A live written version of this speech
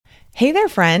Hey there,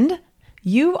 friend.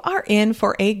 You are in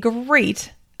for a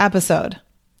great episode.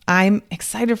 I'm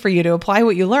excited for you to apply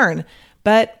what you learn.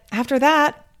 But after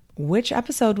that, which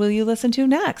episode will you listen to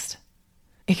next?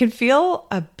 It can feel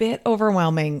a bit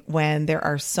overwhelming when there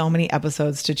are so many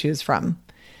episodes to choose from.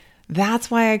 That's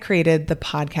why I created the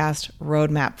podcast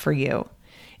roadmap for you.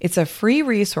 It's a free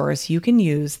resource you can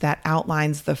use that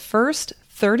outlines the first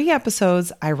 30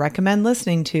 episodes I recommend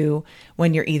listening to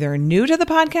when you're either new to the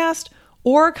podcast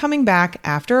or coming back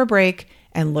after a break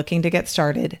and looking to get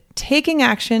started, taking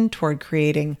action toward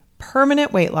creating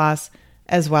permanent weight loss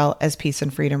as well as peace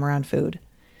and freedom around food.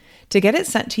 To get it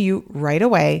sent to you right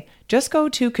away, just go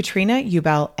to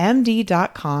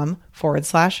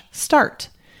katrinaubelmd.com/start.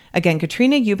 Again,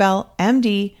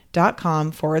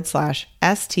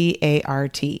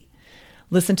 katrinaubelmd.com/START.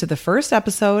 Listen to the first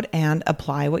episode and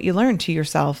apply what you learned to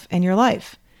yourself and your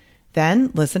life.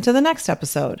 Then listen to the next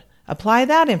episode, apply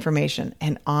that information,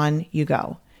 and on you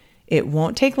go. It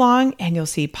won't take long and you'll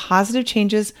see positive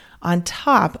changes on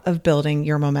top of building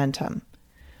your momentum.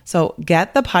 So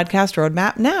get the podcast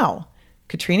roadmap now.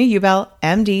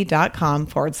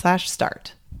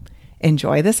 katrinaubelmd.com/start.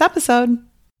 Enjoy this episode.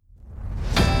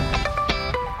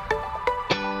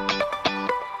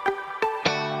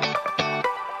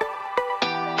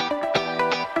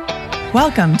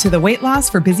 Welcome to the Weight Loss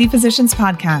for Busy Physicians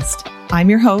podcast. I'm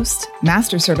your host,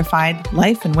 Master Certified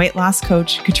Life and Weight Loss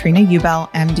Coach, Katrina Ubel,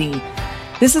 MD.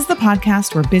 This is the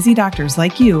podcast where busy doctors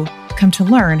like you come to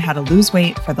learn how to lose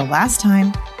weight for the last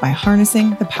time by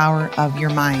harnessing the power of your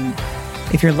mind.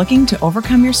 If you're looking to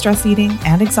overcome your stress eating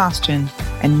and exhaustion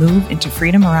and move into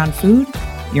freedom around food,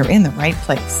 you're in the right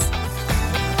place.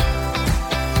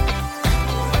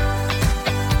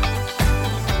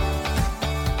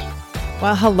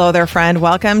 Well, hello there, friend.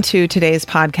 Welcome to today's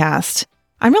podcast.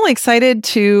 I'm really excited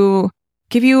to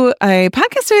give you a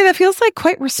podcast today that feels like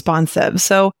quite responsive.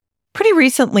 So pretty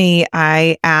recently,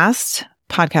 I asked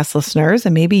podcast listeners,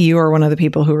 and maybe you are one of the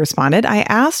people who responded, I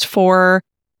asked for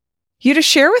you to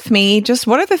share with me just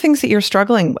what are the things that you're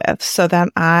struggling with so that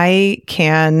I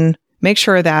can make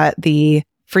sure that the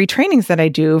free trainings that I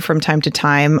do from time to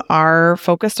time are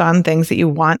focused on things that you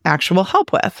want actual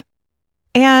help with.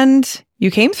 And you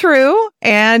came through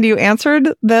and you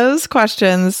answered those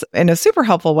questions in a super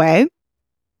helpful way.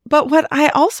 But what I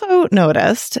also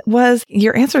noticed was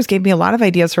your answers gave me a lot of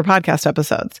ideas for podcast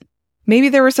episodes. Maybe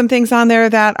there were some things on there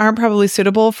that aren't probably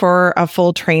suitable for a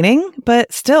full training,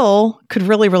 but still could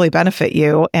really, really benefit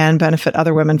you and benefit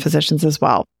other women physicians as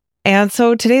well. And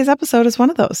so today's episode is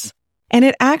one of those. And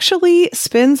it actually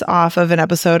spins off of an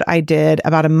episode I did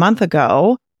about a month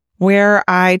ago where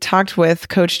I talked with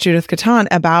Coach Judith Catan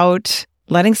about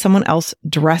letting someone else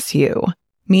dress you,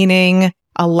 meaning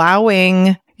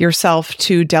allowing yourself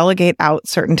to delegate out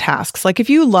certain tasks. Like if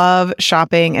you love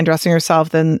shopping and dressing yourself,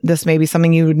 then this may be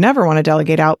something you would never want to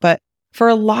delegate out. But for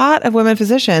a lot of women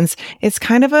physicians, it's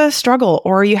kind of a struggle,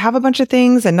 or you have a bunch of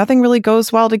things and nothing really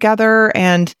goes well together.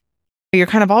 And you're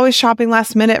kind of always shopping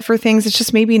last minute for things. It's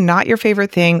just maybe not your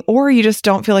favorite thing, or you just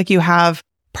don't feel like you have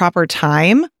proper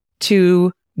time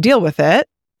to deal with it.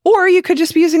 Or you could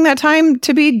just be using that time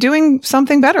to be doing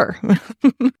something better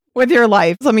with your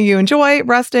life, something you enjoy,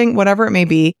 resting, whatever it may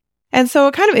be. And so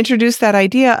it kind of introduced that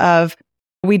idea of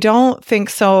we don't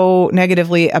think so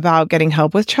negatively about getting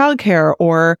help with childcare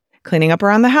or cleaning up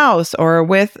around the house or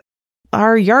with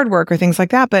our yard work or things like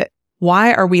that. But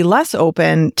why are we less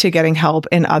open to getting help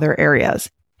in other areas?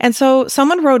 And so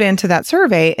someone wrote into that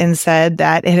survey and said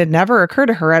that it had never occurred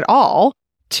to her at all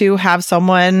to have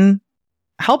someone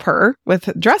help her with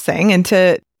dressing and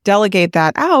to delegate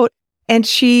that out. And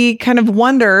she kind of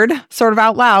wondered sort of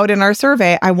out loud in our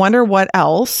survey, I wonder what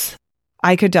else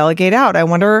I could delegate out. I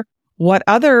wonder what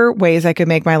other ways I could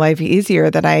make my life easier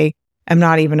that I am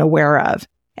not even aware of.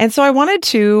 And so I wanted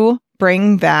to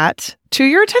bring that to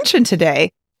your attention today.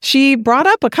 She brought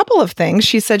up a couple of things.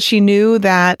 She said she knew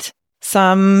that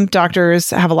some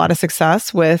doctors have a lot of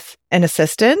success with an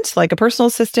assistant, like a personal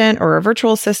assistant or a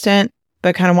virtual assistant,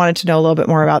 but kind of wanted to know a little bit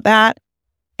more about that.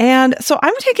 And so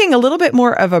I'm taking a little bit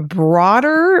more of a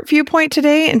broader viewpoint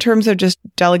today in terms of just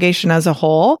delegation as a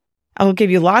whole. I will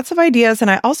give you lots of ideas. And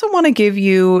I also want to give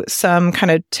you some kind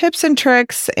of tips and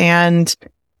tricks and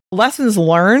lessons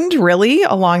learned really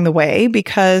along the way,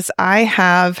 because I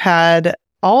have had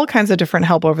all kinds of different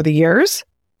help over the years.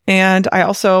 And I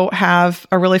also have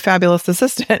a really fabulous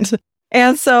assistant.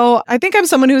 And so I think I'm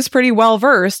someone who's pretty well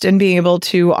versed in being able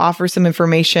to offer some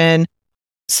information,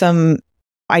 some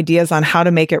ideas on how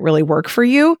to make it really work for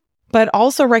you, but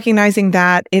also recognizing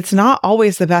that it's not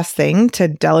always the best thing to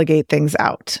delegate things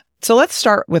out. So let's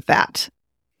start with that.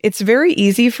 it's very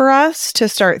easy for us to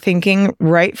start thinking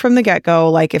right from the get-go,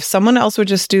 like if someone else would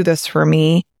just do this for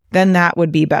me, then that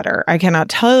would be better. I cannot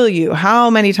tell you how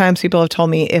many times people have told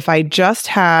me if I just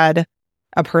had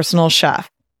a personal chef,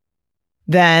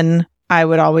 then I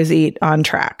would always eat on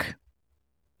track.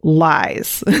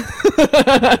 Lies.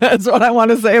 That's what I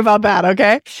want to say about that,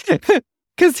 okay?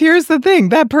 Because here's the thing,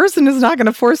 that person is not going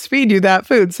to force feed you that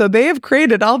food. So they have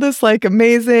created all this like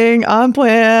amazing, on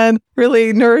plan,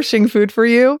 really nourishing food for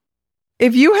you.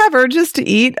 If you have urges to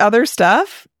eat other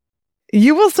stuff,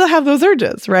 you will still have those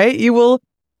urges, right? You will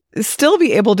still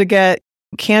be able to get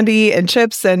candy and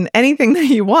chips and anything that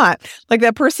you want. Like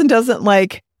that person doesn't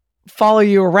like follow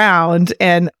you around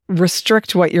and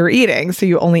restrict what you're eating. So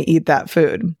you only eat that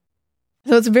food.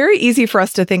 So it's very easy for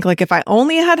us to think like, if I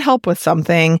only had help with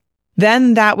something,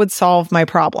 then that would solve my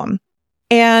problem.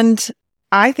 And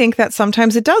I think that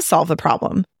sometimes it does solve the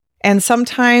problem. And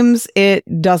sometimes it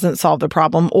doesn't solve the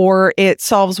problem, or it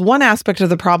solves one aspect of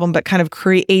the problem, but kind of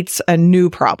creates a new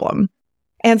problem.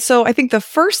 And so I think the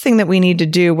first thing that we need to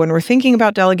do when we're thinking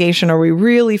about delegation, or we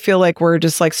really feel like we're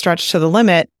just like stretched to the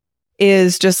limit,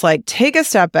 is just like take a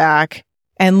step back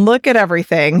and look at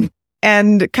everything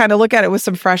and kind of look at it with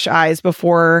some fresh eyes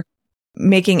before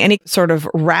making any sort of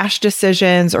rash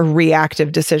decisions or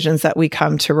reactive decisions that we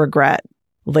come to regret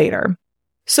later.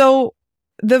 So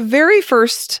the very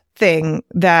first thing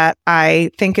that I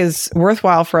think is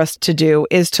worthwhile for us to do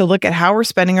is to look at how we're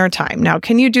spending our time. Now,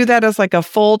 can you do that as like a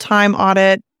full-time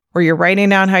audit where you're writing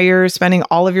down how you're spending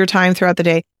all of your time throughout the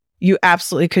day? You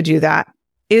absolutely could do that.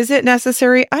 Is it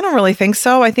necessary? I don't really think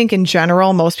so. I think in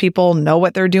general, most people know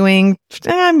what they're doing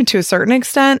to a certain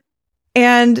extent.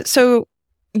 And so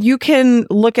you can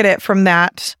look at it from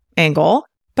that angle.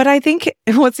 But I think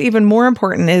what's even more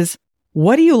important is,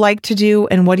 what do you like to do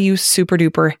and what do you super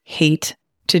duper hate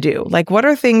to do? Like, what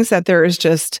are things that there is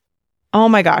just, oh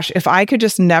my gosh, if I could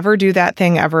just never do that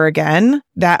thing ever again,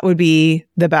 that would be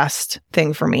the best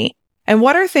thing for me. And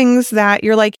what are things that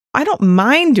you're like, I don't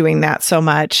mind doing that so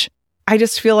much. I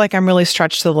just feel like I'm really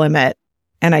stretched to the limit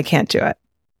and I can't do it.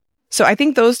 So I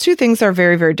think those two things are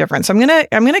very, very different. So I'm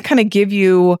gonna kind of give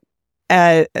you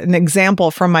an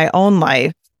example from my own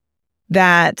life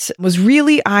that was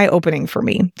really eye-opening for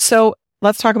me. So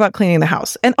let's talk about cleaning the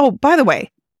house. And oh, by the way,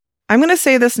 I'm going to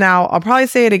say this now. I'll probably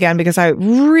say it again because I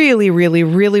really, really,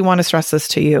 really want to stress this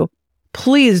to you.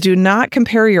 Please do not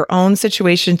compare your own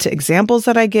situation to examples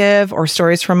that I give or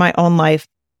stories from my own life.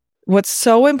 What's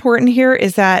so important here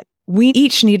is that we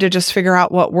each need to just figure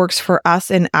out what works for us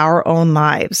in our own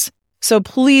lives. So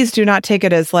please do not take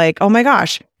it as like, oh my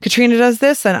gosh, Katrina does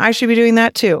this and I should be doing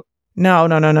that too. No.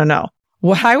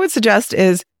 What I would suggest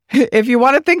is, if you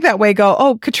want to think that way, go,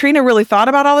 oh, Katrina really thought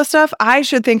about all this stuff. I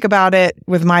should think about it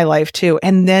with my life too,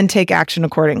 and then take action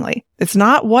accordingly. It's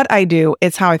not what I do,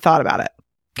 it's how I thought about it.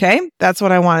 Okay? That's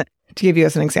what I want to give you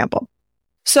as an example.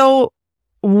 So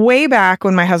way back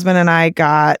when my husband and I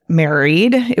got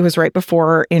married, it was right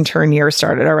before intern year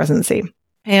started, our residency.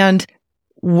 And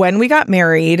when we got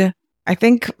married, I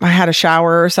think I had a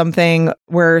shower or something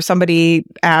where somebody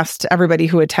asked everybody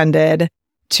who attended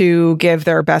to give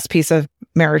their best piece of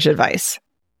marriage advice.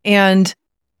 And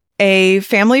a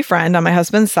family friend on my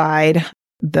husband's side,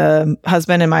 the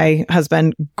husband and my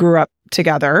husband grew up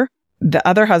together. The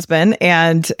other husband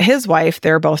and his wife,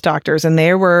 they're both doctors, and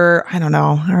they were, I don't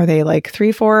know, are they like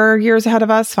 3-4 years ahead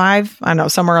of us? 5? I don't know,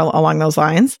 somewhere along those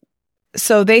lines.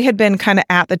 So they had been kind of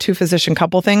at the 2-physician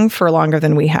couple thing for longer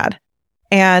than we had.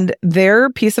 And their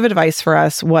piece of advice for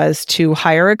us was to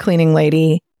hire a cleaning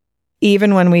lady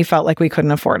even when we felt like we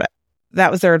couldn't afford it.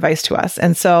 That was their advice to us.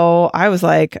 And so I was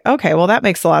like, okay, well, that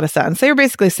makes a lot of sense. They were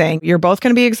basically saying, you're both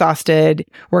going to be exhausted,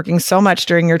 working so much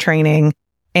during your training,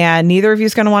 and neither of you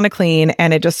is going to want to clean.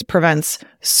 And it just prevents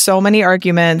so many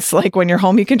arguments. Like when you're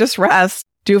home, you can just rest,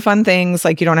 do fun things.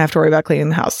 Like you don't have to worry about cleaning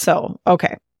the house. So,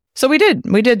 okay. So we did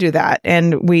do that.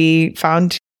 And we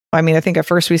found, I think at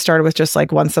first we started with just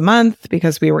like once a month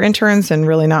because we were interns and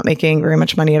really not making very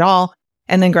much money at all.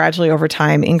 And then gradually over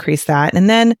time increased that. And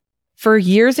then for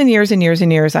years and years and years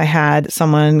and years, I had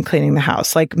someone cleaning the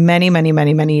house, like many, many,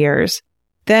 many, many years.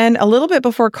 Then a little bit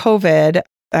before COVID,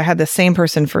 I had the same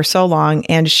person for so long,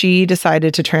 and she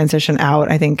decided to transition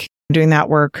out. I think doing that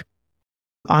work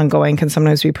ongoing can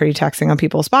sometimes be pretty taxing on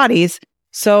people's bodies.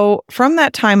 So from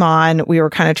that time on, we were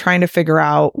kind of trying to figure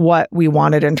out what we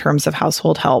wanted in terms of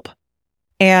household help.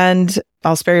 And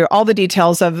I'll spare you all the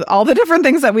details of all the different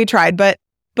things that we tried, but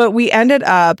we ended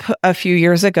up a few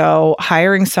years ago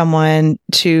hiring someone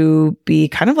to be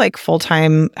kind of like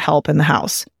full-time help in the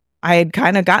house. I had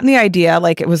kind of gotten the idea,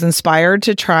 like it was inspired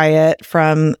to try it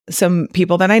from some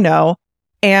people that I know.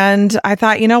 And I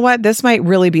thought, you know what? This might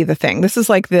really be the thing. This is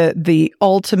like the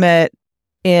ultimate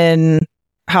in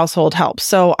household help.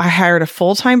 So I hired a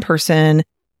full-time person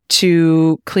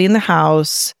to clean the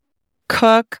house,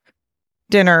 cook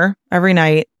dinner every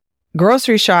night,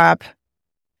 grocery shop,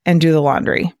 and do the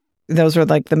laundry. Those were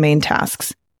like the main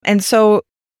tasks. And so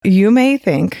you may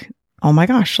think, oh my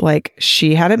gosh, like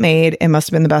she had it made. It must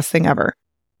have been the best thing ever.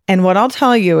 And what I'll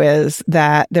tell you is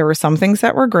that there were some things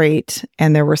that were great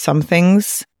and there were some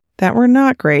things that were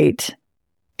not great.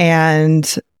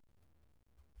 And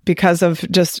because of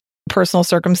just personal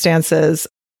circumstances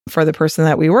for the person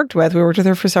that we worked with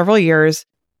her for several years.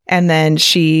 And then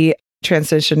she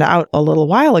transitioned out a little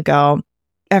while ago.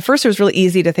 At first, it was really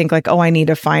easy to think like, oh, I need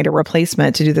to find a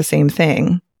replacement to do the same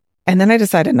thing. And then I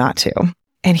decided not to.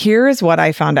 And here is what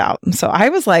I found out. So I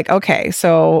was like, okay,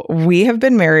 so we have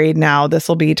been married now. This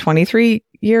will be 23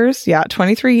 years. Yeah,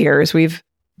 23 years. We've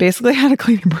basically had a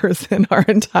cleaning person our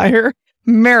entire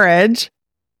marriage.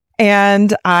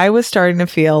 And I was starting to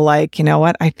feel like, you know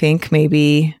what? I think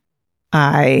maybe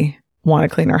I want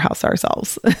to clean our house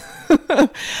ourselves.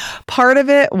 Part of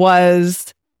it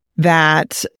was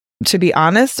that, to be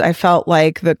honest, I felt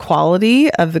like the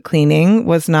quality of the cleaning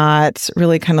was not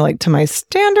really kind of like to my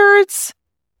standards.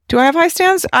 Do I have high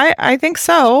standards? I think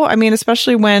so. I mean,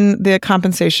 especially when the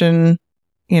compensation,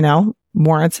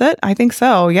 warrants it. I think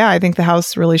so. Yeah, I think the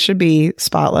house really should be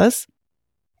spotless.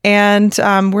 And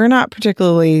we're not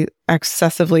particularly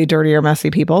excessively dirty or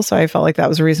messy people. So I felt like that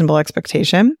was a reasonable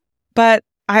expectation. But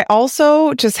I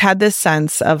also just had this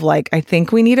sense of like, I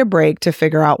think we need a break to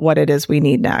figure out what it is we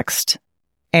need next.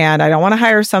 And I don't want to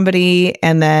hire somebody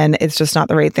and then it's just not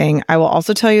the right thing. I will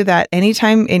also tell you that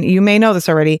anytime, and you may know this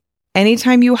already,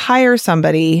 anytime you hire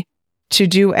somebody to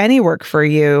do any work for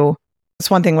you, it's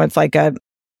one thing when it's like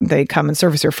they come and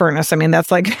service your furnace. I mean,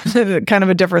 that's like kind of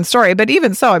a different story. But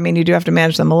even so, I mean, you do have to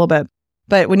manage them a little bit.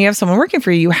 But when you have someone working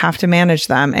for you, you have to manage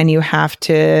them and you have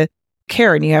to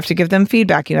care and you have to give them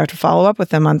feedback. You have to follow up with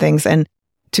them on things. And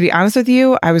to be honest with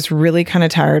you, I was really kind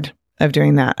of tired of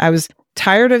doing that. I was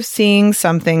tired of seeing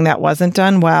something that wasn't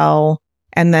done well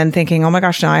and then thinking, oh my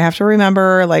gosh, now I have to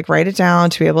remember, like write it down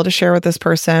to be able to share with this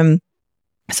person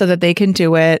so that they can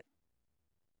do it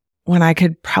when I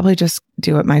could probably just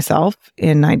do it myself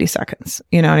in 90 seconds.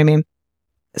 You know what I mean?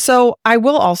 So I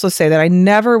will also say that I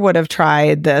never would have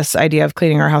tried this idea of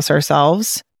cleaning our house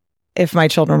ourselves if my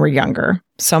children were younger.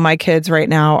 So my kids right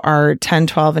now are 10,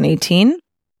 12, and 18.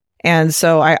 And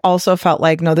so I also felt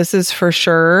like, no, this is for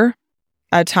sure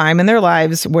a time in their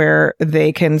lives where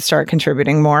they can start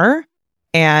contributing more.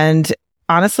 And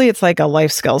honestly, it's like a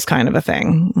life skills kind of a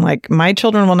thing. Like my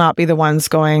children will not be the ones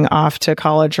going off to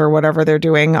college or whatever they're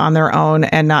doing on their own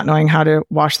and not knowing how to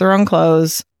wash their own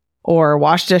clothes or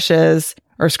wash dishes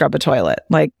or scrub a toilet.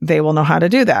 Like they will know how to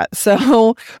do that.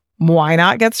 So why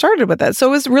not get started with it? So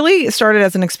it was really started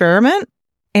as an experiment.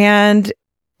 And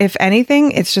if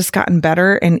anything, it's just gotten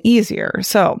better and easier.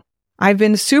 So I've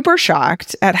been super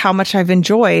shocked at how much I've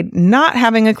enjoyed not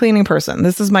having a cleaning person.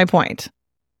 This is my point.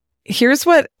 Here's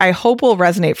what I hope will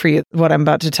resonate for you, what I'm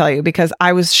about to tell you, because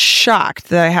I was shocked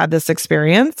that I had this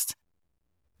experience,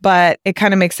 but it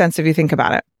kind of makes sense if you think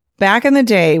about it. Back in the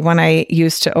day when I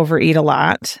used to overeat a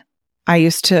lot, I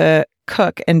used to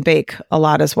cook and bake a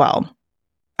lot as well.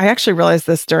 I actually realized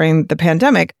this during the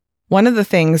pandemic. One of the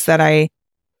things that I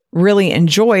really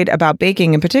enjoyed about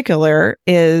baking in particular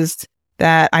is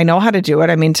that I know how to do it.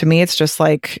 I mean, to me, it's just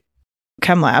like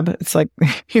chem lab. It's like,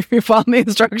 if you follow the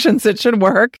instructions, it should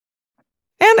work.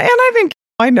 And I think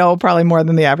I know probably more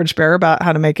than the average bear about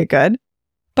how to make it good.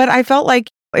 But I felt like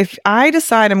if I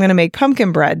decide I'm going to make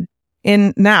pumpkin bread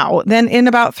then in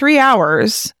about 3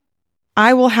 hours,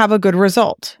 I will have a good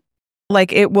result.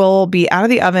 Like it will be out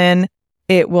of the oven.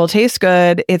 It will taste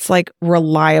good. It's like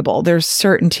reliable. There's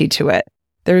certainty to it.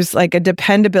 There's like a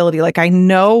dependability. Like I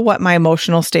know what my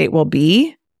emotional state will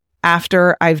be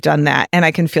after I've done that. And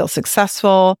I can feel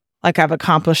successful, like I've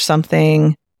accomplished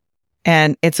something.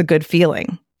 And it's a good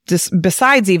feeling, just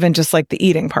besides even just like the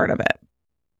eating part of it.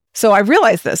 So I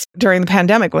realized this during the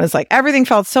pandemic when it's like everything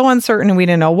felt so uncertain and we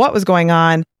didn't know what was going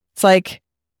on. It's like,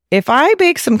 if I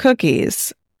bake some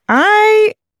cookies,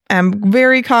 I am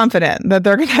very confident that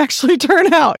they're going to actually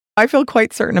turn out. I feel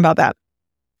quite certain about that.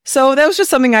 So that was just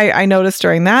something I noticed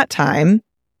during that time.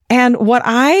 And what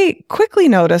I quickly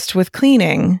noticed with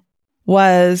cleaning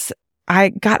was I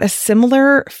got a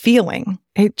similar feeling.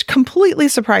 It completely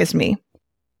surprised me.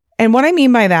 And what I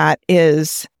mean by that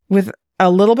is with a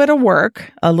little bit of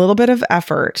work, a little bit of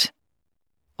effort,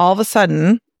 all of a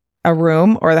sudden a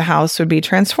room or the house would be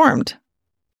transformed.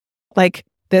 Like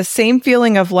the same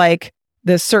feeling of like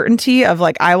the certainty of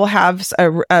like, I will have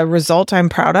a result I'm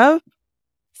proud of.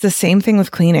 It's the same thing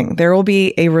with cleaning. There will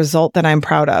be a result that I'm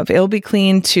proud of. It'll be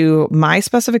clean to my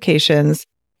specifications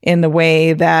in the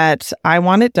way that I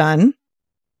want it done,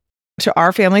 to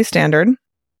our family standard.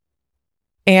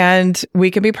 And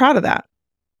we can be proud of that.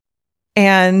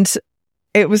 And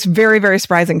it was very, very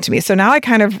surprising to me. So now I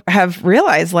kind of have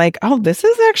realized like, oh, this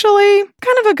is actually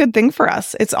kind of a good thing for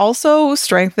us. It's also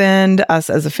strengthened us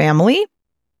as a family.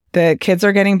 The kids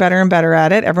are getting better and better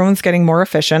at it. Everyone's getting more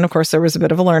efficient. Of course, there was a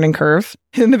bit of a learning curve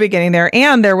in the beginning there.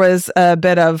 And there was a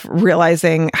bit of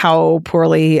realizing how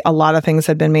poorly a lot of things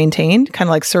had been maintained. Kind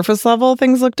of like surface level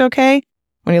things looked okay.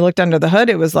 When you looked under the hood,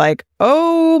 it was like,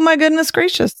 oh my goodness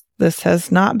gracious, this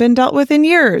has not been dealt with in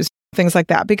years. Things like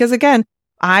that. Because again,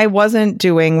 I wasn't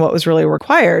doing what was really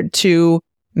required to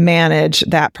manage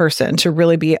that person, to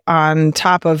really be on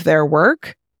top of their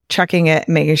work, checking it,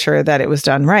 making sure that it was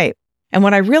done right. And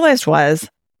what I realized was,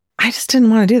 I just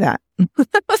didn't want to do that.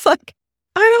 I was like,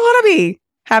 I don't want to be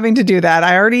having to do that.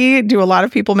 I already do a lot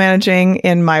of people managing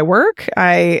in my work.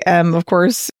 I am, of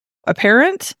course, a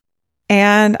parent,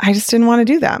 and I just didn't want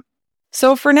to do that.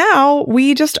 So for now,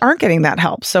 we just aren't getting that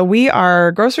help. So we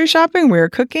are grocery shopping, we're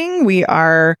cooking, we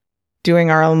are doing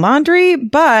our own laundry,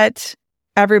 but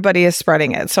everybody is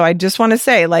spreading it. So I just want to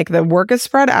say, like, the work is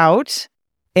spread out.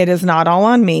 It is not all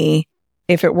on me.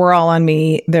 If it were all on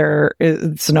me, there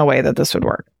is no way that this would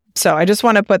work. So I just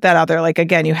want to put that out there. Like,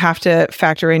 again, you have to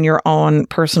factor in your own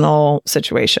personal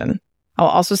situation. I'll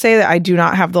also say that I do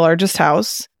not have the largest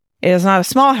house. It is not a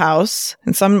small house.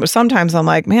 And sometimes I'm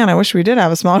like, man, I wish we did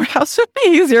have a smaller house. It would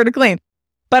be easier to clean.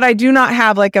 But I do not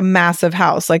have like a massive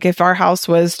house. Like if our house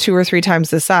was 2 or 3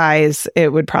 times the size,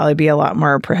 it would probably be a lot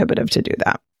more prohibitive to do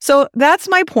that. So that's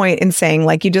my point in saying,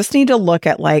 like, you just need to look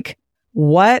at like,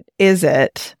 what is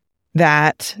it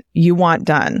that you want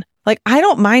done? Like, I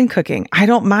don't mind cooking. I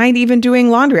don't mind even doing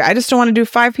laundry. I just don't want to do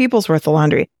 5 people's worth of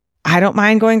laundry. I don't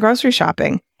mind going grocery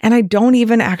shopping. And I don't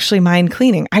even actually mind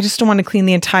cleaning. I just don't want to clean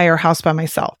the entire house by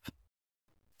myself.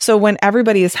 So when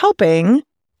everybody is helping,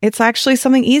 it's actually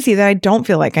something easy that I don't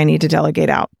feel like I need to delegate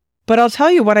out. But I'll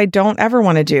tell you what I don't ever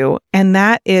want to do, and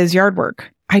that is yard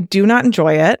work. I do not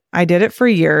enjoy it. I did it for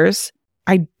years.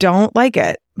 I don't like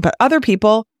it. But other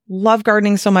people love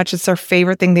gardening so much. It's their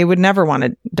favorite thing. They would never want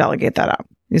to delegate that out.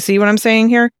 You see what I'm saying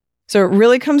here? So it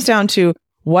really comes down to,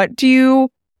 what do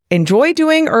you enjoy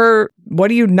doing, or what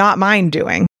do you not mind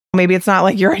doing? Maybe it's not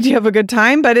like your idea of a good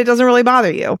time, but it doesn't really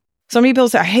bother you. Some people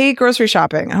say, I hate grocery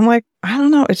shopping. I'm like, I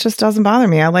don't know. It just doesn't bother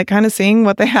me. I like kind of seeing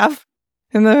what they have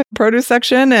in the produce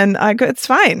section, and it's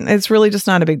fine. It's really just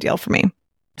not a big deal for me.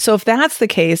 So if that's the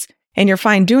case and you're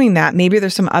fine doing that, maybe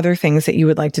there's some other things that you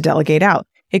would like to delegate out.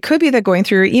 It could be that going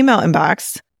through your email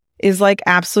inbox is like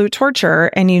absolute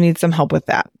torture and you need some help with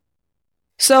that.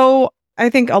 So I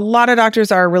think a lot of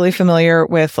doctors are really familiar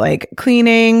with like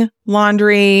cleaning,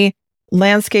 laundry,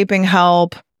 landscaping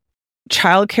help,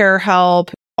 childcare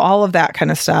help, all of that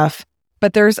kind of stuff.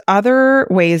 But there's other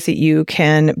ways that you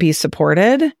can be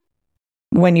supported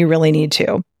when you really need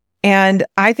to. And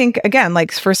I think, again,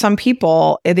 like for some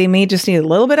people, they may just need a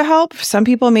little bit of help. Some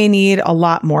people may need a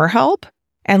lot more help.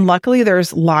 And luckily,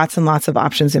 there's lots and lots of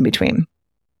options in between.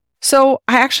 So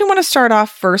I actually want to start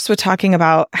off first with talking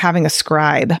about having a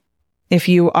scribe if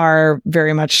you are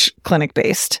very much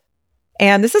clinic-based.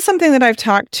 And this is something that I've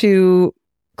talked to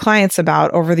clients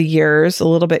about over the years, a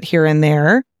little bit here and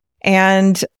there.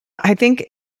 And I think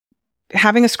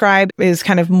having a scribe is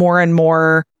kind of more and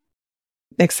more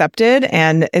accepted.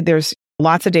 And there's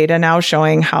lots of data now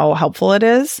showing how helpful it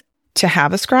is to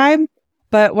have a scribe.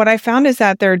 But what I found is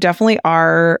that there definitely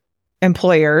are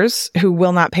employers who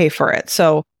will not pay for it.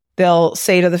 So they'll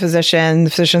say to the physician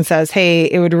says,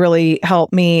 hey, it would really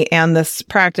help me and this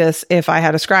practice if I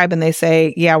had a scribe. And they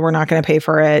say, yeah, we're not going to pay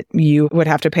for it. You would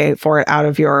have to pay for it out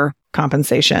of your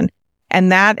compensation. And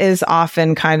that is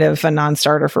often kind of a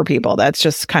non-starter for people. That's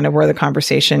just kind of where the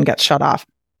conversation gets shut off.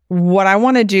 What I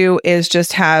want to do is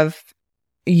just have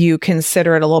you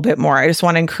consider it a little bit more. I just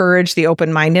want to encourage the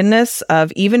open-mindedness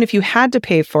of, even if you had to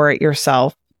pay for it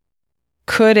yourself,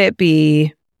 could it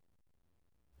be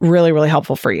really, really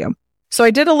helpful for you? So I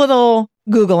did a little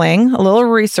Googling, a little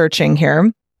researching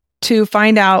here to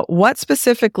find out what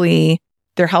specifically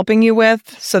they're helping you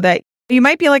with, so that you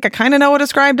might be like, I kind of know what a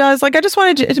scribe does. Like, I just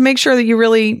wanted to make sure that you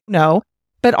really know,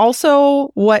 but also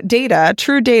what data,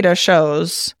 true data,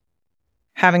 shows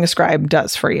having a scribe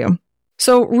does for you.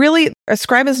 So really, a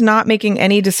scribe is not making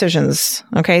any decisions.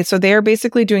 Okay. So they are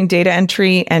basically doing data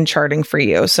entry and charting for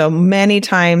you. So many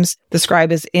times the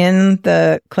scribe is in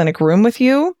the clinic room with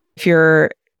you. If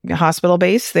you're hospital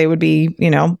based, they would be,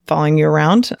 following you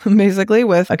around basically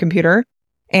with a computer.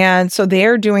 And so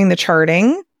they're doing the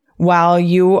charting while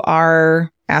you are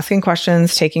asking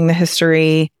questions, taking the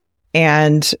history,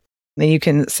 and then you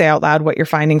can say out loud what you're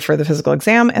finding for the physical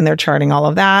exam, and they're charting all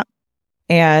of that.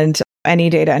 And any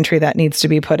data entry that needs to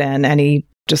be put in, any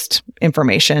just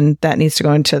information that needs to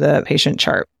go into the patient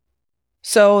chart.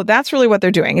 So that's really what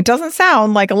they're doing. It doesn't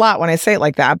sound like a lot when I say it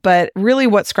like that, but really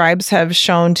what scribes have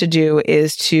shown to do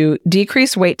is to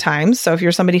decrease wait times. So if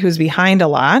you're somebody who's behind a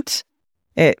lot,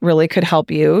 it really could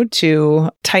help you to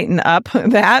tighten up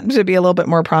that to be a little bit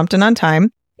more prompt and on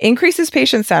time. Increases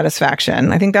patient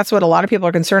satisfaction. I think that's what a lot of people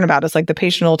are concerned about. It's like the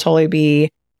patient will totally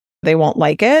be, they won't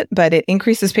like it, but it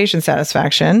increases patient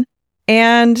satisfaction.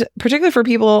 And particularly for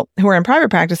people who are in private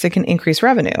practice, it can increase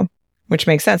revenue, which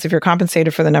makes sense. If you're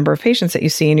compensated for the number of patients that you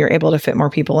see and you're able to fit more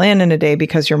people in a day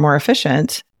because you're more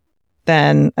efficient,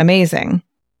 then amazing.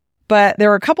 But there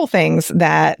were a couple things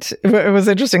that it was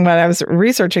interesting when I was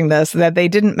researching this that they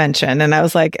didn't mention. And I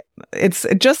was like, it's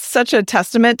just such a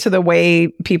testament to the way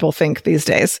people think these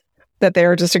days that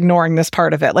they're just ignoring this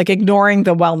part of it, like ignoring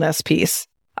the wellness piece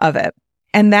of it.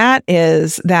 And that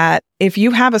is that if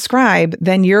you have a scribe,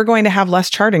 then you're going to have less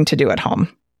charting to do at home.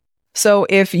 So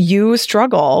if you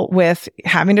struggle with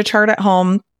having to chart at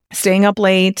home, staying up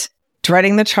late,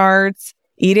 dreading the charts,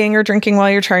 eating or drinking while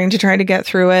you're trying to get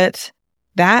through it,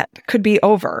 that could be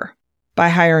over by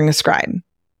hiring a scribe.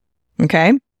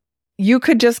 Okay. You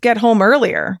could just get home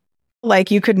earlier.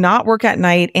 Like you could not work at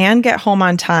night and get home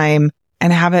on time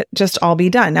and have it just all be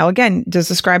done. Now, again, does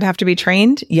the scribe have to be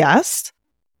trained? Yes.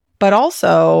 But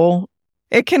also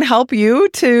it can help you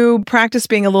to practice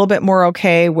being a little bit more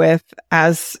okay with,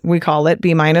 as we call it,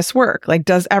 B- work. Like,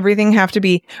 does everything have to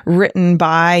be written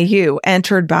by you,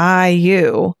 entered by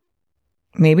you?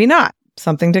 Maybe not.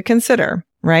 Something to consider,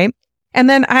 right? And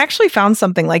then I actually found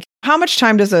something like, how much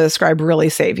time does a scribe really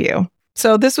save you?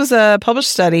 So this was a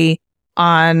published study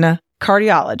on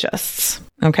cardiologists,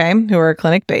 okay, who are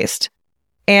clinic-based.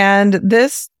 And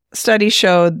this study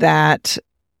showed that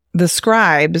the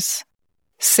scribes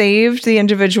saved the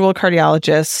individual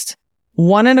cardiologist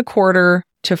 1.25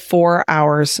 to 4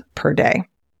 hours per day.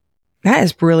 That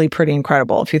is really pretty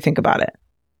incredible if you think about it,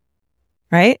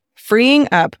 right? Freeing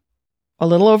up a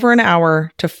little over an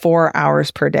hour to 4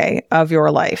 hours per day of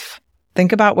your life.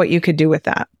 Think about what you could do with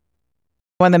that.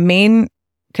 One of the main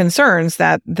concerns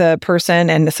that the person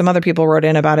and some other people wrote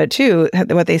in about it too,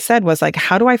 what they said was like,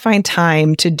 how do I find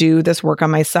time to do this work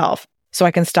on myself so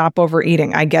I can stop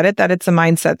overeating? I get it that it's a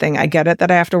mindset thing. I get it that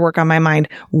I have to work on my mind.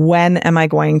 When am I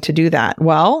going to do that?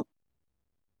 Well,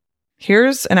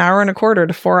 here's 1.25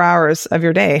 to 4 hours of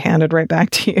your day handed right back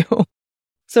to you.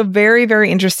 So very,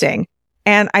 very interesting.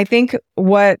 And I think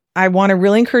what I want to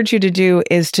really encourage you to do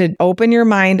is to open your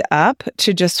mind up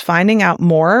to just finding out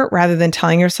more rather than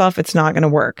telling yourself it's not going to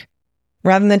work.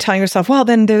 Rather than telling yourself, well,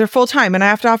 then they're full time and I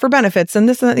have to offer benefits and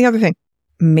this and the other thing.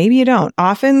 Maybe you don't.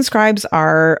 Often scribes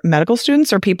are medical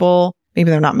students or people,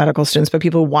 maybe they're not medical students, but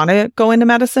people who want to go into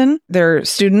medicine. They're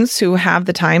students who have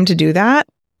the time to do that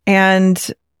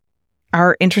and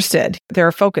are interested.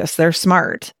 They're focused. They're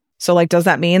smart. So like, does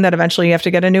that mean that eventually you have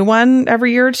to get a new one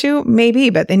every year or two?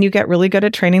 Maybe, but then you get really good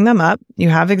at training them up. You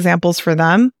have examples for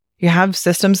them. You have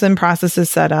systems and processes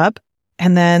set up.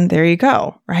 And then there you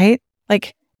go, right?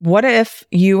 Like, what if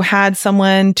you had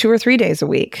someone 2 or 3 days a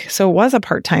week? So it was a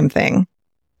part-time thing.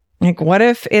 Like, what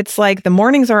if it's like the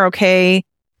mornings are okay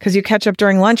because you catch up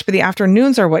during lunch, but the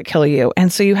afternoons are what kill you.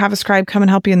 And so you have a scribe come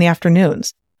and help you in the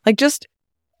afternoons. Like just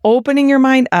opening your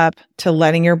mind up to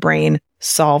letting your brain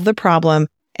solve the problem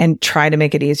and try to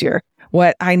make it easier.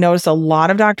 What I notice a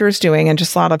lot of doctors doing, and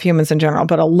just a lot of humans in general,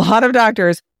 but a lot of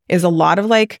doctors is a lot of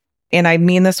like, and I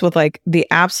mean this with like the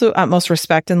absolute utmost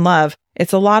respect and love.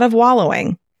 It's a lot of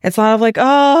wallowing. It's a lot of like,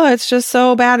 oh, it's just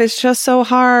so bad. It's just so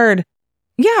hard.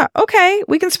 Yeah, okay,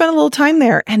 we can spend a little time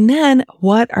there. And then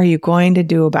what are you going to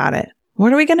do about it?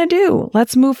 What are we going to do?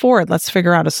 Let's move forward. Let's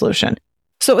figure out a solution.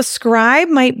 So a scribe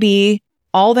might be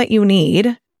all that you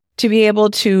need to be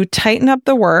able to tighten up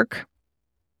the work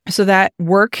so that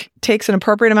work takes an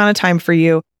appropriate amount of time for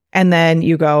you, and then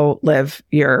you go live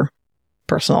your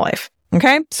personal life.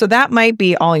 Okay? So that might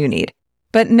be all you need.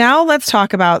 But now let's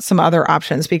talk about some other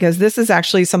options, because this is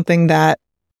actually something that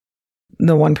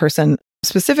the one person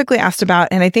specifically asked about.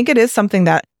 And I think it is something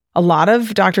that a lot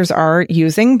of doctors are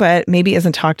using, but maybe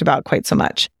isn't talked about quite so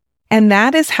much. And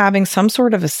that is having some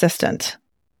sort of assistant.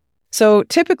 So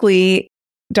typically,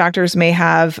 doctors may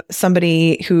have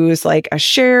somebody who's like a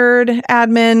shared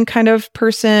admin kind of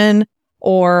person,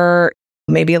 or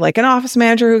maybe like an office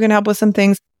manager who can help with some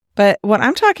things. But what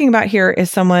I'm talking about here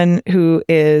is someone who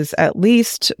is at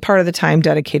least part of the time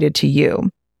dedicated to you.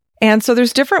 And so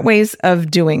there's different ways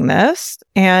of doing this.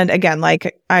 And again,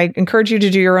 like I encourage you to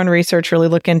do your own research, really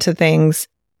look into things.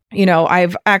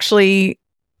 I've actually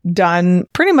done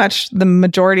pretty much the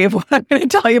majority of what I'm going to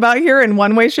tell you about here in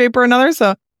one way, shape, or another.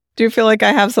 So do feel like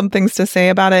I have some things to say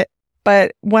about it.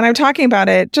 But when I'm talking about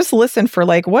it, just listen for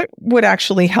like what would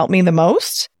actually help me the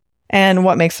most and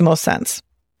what makes the most sense.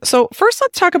 So first,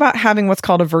 let's talk about having what's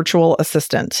called a virtual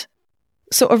assistant.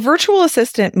 So a virtual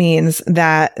assistant means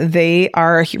that they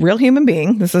are a real human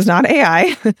being. This is not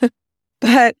AI,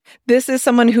 but this is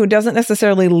someone who doesn't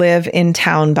necessarily live in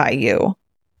town by you.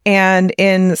 And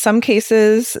in some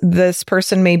cases, this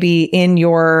person may be in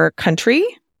your country.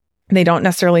 They don't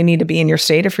necessarily need to be in your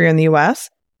state if you're in the US,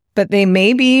 but they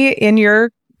may be in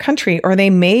your country or they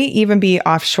may even be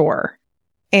offshore.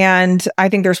 And I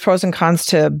think there's pros and cons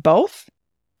to both.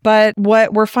 But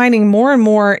what we're finding more and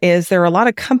more is there are a lot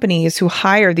of companies who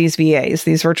hire these VAs,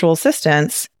 these virtual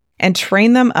assistants, and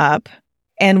train them up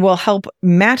and will help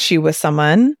match you with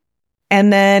someone.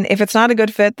 And then if it's not a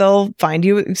good fit, they'll find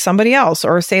you somebody else,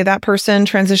 or say that person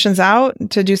transitions out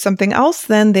to do something else,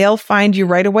 then they'll find you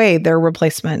right away, their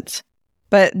replacement.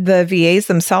 But the VAs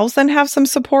themselves then have some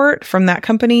support from that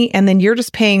company, and then you're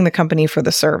just paying the company for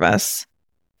the service.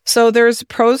 So there's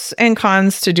pros and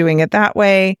cons to doing it that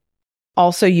way.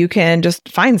 Also, you can just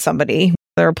find somebody.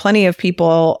 There are plenty of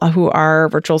people who are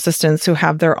virtual assistants who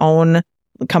have their own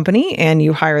company and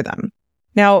you hire them.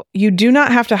 Now, you do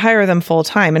not have to hire them full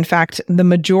time. In fact, the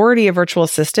majority of virtual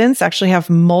assistants actually have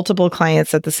multiple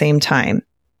clients at the same time.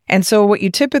 And so what you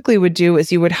typically would do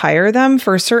is you would hire them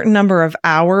for a certain number of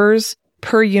hours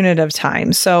per unit of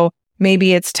time. So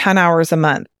maybe it's 10 hours a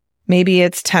month. Maybe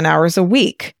it's 10 hours a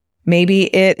week.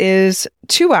 Maybe it is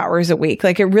 2 hours a week.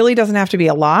 Like it really doesn't have to be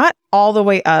a lot, all the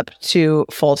way up to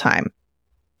full time.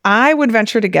 I would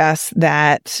venture to guess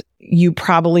that you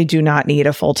probably do not need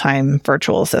a full-time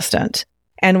virtual assistant.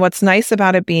 And what's nice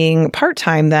about it being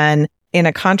part-time then in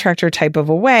a contractor type of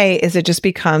a way is it just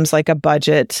becomes like a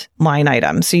budget line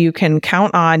item. So you can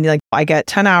count on, like, I get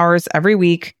 10 hours every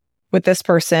week with this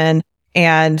person,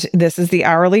 and this is the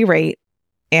hourly rate.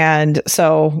 And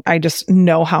so I just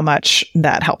know how much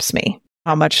that helps me,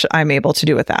 how much I'm able to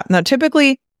do with that. Now,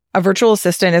 typically, a virtual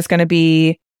assistant is going to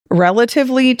be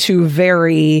relatively to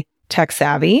very tech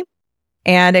savvy,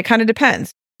 and it kind of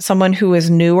depends. Someone who is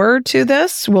newer to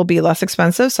this will be less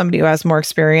expensive. Somebody who has more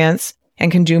experience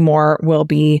and can do more will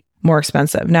be more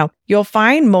expensive. Now, you'll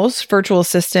find most virtual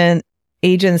assistant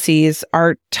agencies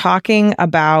are talking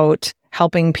about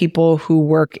helping people who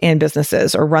work in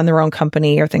businesses or run their own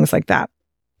company or things like that.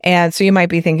 And so you might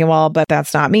be thinking, well, but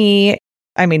that's not me.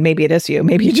 I mean, maybe it is you.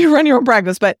 Maybe you do run your own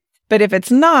practice, but if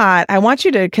it's not, I want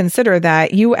you to consider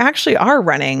that you actually are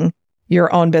running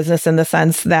your own business in the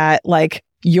sense that, like,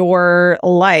 your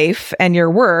life and your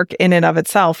work in and of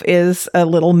itself is a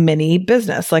little mini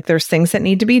business. Like, there's things that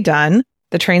need to be done.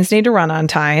 The trains need to run on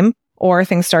time, or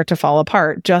things start to fall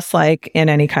apart, just like in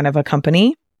any kind of a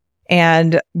company.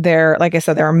 And there, like I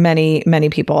said, there are many, many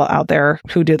people out there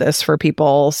who do this for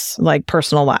people's like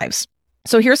personal lives.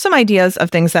 So here's some ideas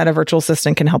of things that a virtual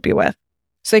assistant can help you with.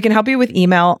 So it can help you with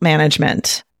email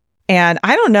management. And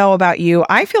I don't know about you,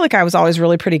 I feel like I was always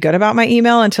really pretty good about my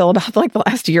email until about like the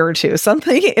last year or two.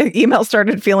 Email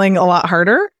started feeling a lot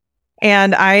harder.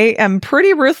 And I am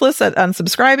pretty ruthless at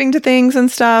unsubscribing to things and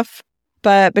stuff.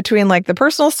 But between like the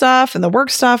personal stuff and the work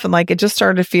stuff, and like it just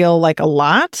started to feel like a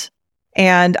lot.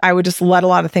 And I would just let a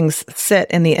lot of things sit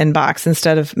in the inbox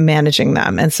instead of managing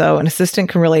them. And so an assistant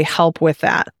can really help with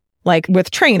that. Like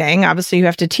with training, obviously you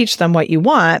have to teach them what you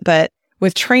want, but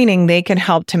with training, they can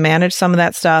help to manage some of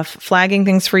that stuff, flagging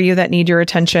things for you that need your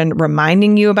attention,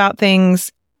 reminding you about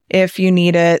things if you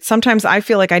need it. Sometimes I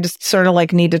feel like I just sort of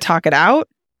like need to talk it out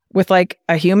with like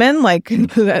a human, like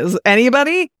as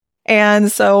anybody.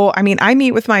 And so, I mean, I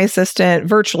meet with my assistant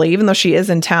virtually, even though she is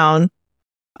in town.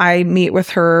 I meet with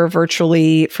her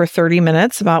virtually for 30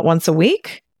 minutes about once a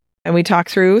week. And we talk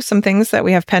through some things that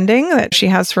we have pending that she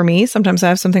has for me. Sometimes I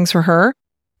have some things for her.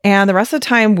 And the rest of the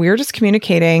time, we're just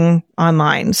communicating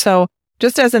online. So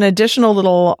just as an additional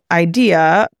little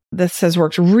idea, this has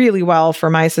worked really well for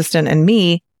my assistant and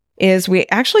me, is we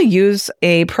actually use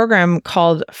a program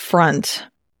called Front.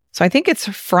 So I think it's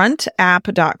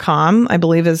frontapp.com, I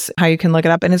believe is how you can look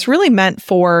it up. And it's really meant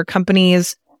for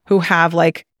companies who have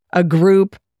like a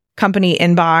group company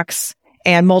inbox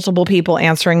and multiple people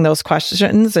answering those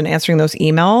questions and answering those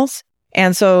emails.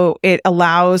 And so it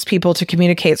allows people to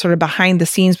communicate sort of behind the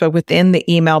scenes, but within the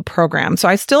email program. So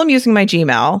I still am using my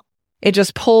Gmail. It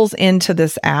just pulls into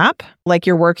this app, like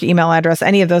your work email address,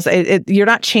 any of those. You're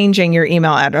not changing your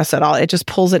email address at all. It just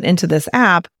pulls it into this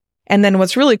app. And then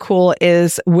what's really cool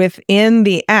is within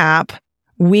the app,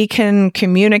 we can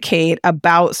communicate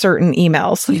about certain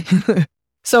emails.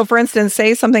 So for instance,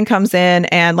 say something comes in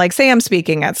and like, say I'm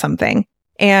speaking at something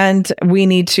and we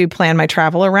need to plan my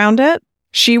travel around it.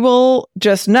 She will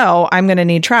just know I'm going to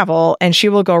need travel and she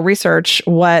will go research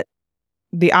what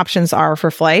the options are for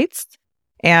flights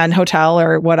and hotel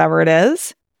or whatever it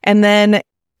is. And then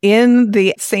in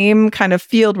the same kind of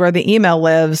field where the email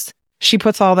lives, she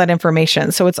puts all that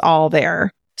information. So it's all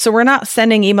there. So we're not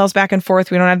sending emails back and forth.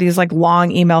 We don't have these like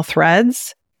long email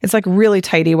threads. It's like really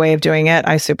tidy way of doing it.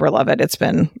 I super love it. It's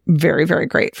been very, very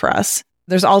great for us.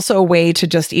 There's also a way to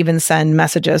just even send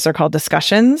messages. They're called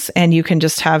discussions, and you can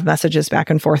just have messages back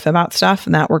and forth about stuff.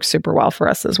 And that works super well for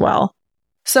us as well.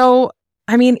 So,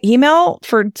 I mean, email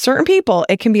for certain people,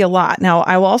 it can be a lot. Now,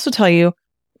 I will also tell you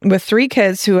with 3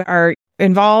 kids who are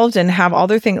involved and have all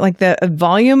their things, like the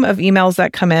volume of emails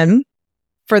that come in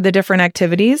for the different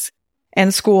activities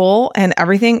and school and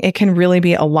everything, it can really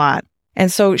be a lot.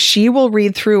 And so she will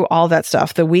read through all that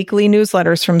stuff, the weekly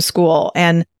newsletters from school,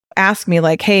 and ask me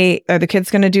like, hey, are the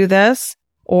kids going to do this?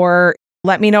 Or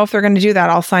let me know if they're going to do that.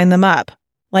 I'll sign them up.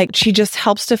 Like she just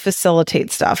helps to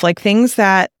facilitate stuff, like things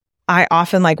that I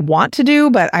often like want to do,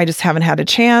 but I just haven't had a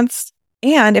chance.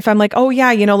 And if I'm like, oh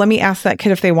yeah, let me ask that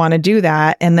kid if they want to do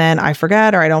that. And then I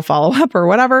forget or I don't follow up or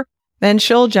whatever, then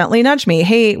she'll gently nudge me.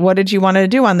 Hey, what did you want to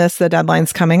do on this? The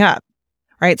deadline's coming up.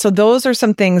 Right. So those are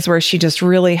some things where she just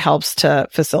really helps to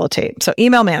facilitate. So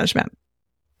email management,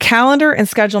 calendar and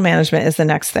schedule management is the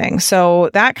next thing.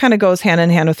 So that kind of goes hand in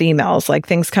hand with emails, like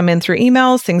things come in through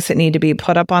emails, things that need to be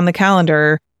put up on the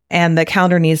calendar, and the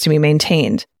calendar needs to be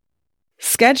maintained.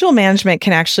 Schedule management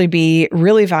can actually be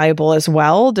really valuable as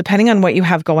well, depending on what you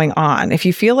have going on. If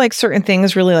you feel like certain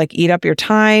things really like eat up your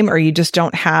time or you just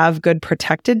don't have good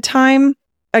protected time,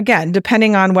 again,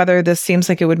 depending on whether this seems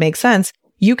like it would make sense,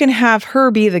 you can have her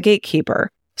be the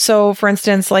gatekeeper. So for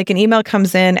instance, like an email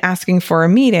comes in asking for a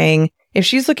meeting. If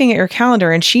she's looking at your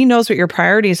calendar and she knows what your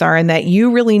priorities are and that you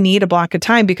really need a block of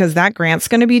time because that grant's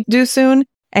going to be due soon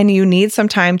and you need some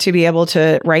time to be able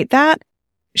to write that,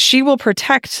 she will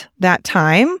protect that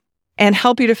time and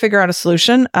help you to figure out a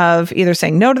solution of either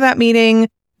saying no to that meeting,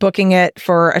 booking it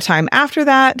for a time after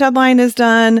that deadline is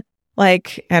done.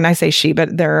 Like, and I say she,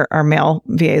 but there are male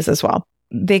VAs as well.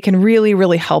 They can really,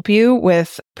 really help you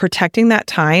with protecting that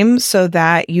time so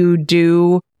that you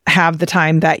do have the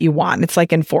time that you want. It's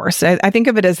like enforced. I think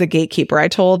of it as the gatekeeper. I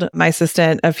told my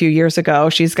assistant a few years ago,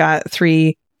 she's got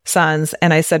 3 sons,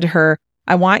 and I said to her,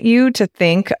 I want you to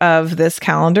think of this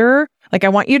calendar. Like, I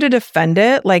want you to defend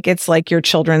it like it's like your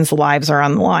children's lives are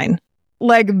on the line.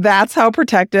 Like, that's how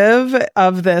protective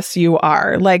of this you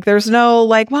are. Like, there's no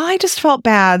like, well, I just felt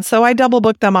bad, so I double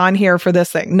booked them on here for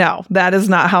this thing. No, that is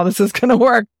not how this is going to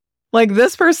work. Like,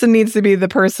 this person needs to be the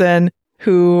person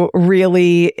who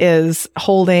really is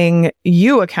holding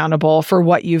you accountable for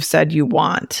what you've said you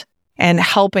want and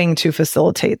helping to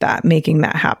facilitate that, making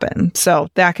that happen. So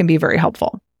that can be very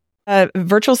helpful. A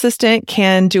virtual assistant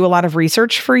can do a lot of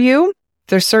research for you.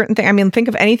 There's certain things, I mean, think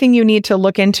of anything you need to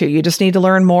look into. You just need to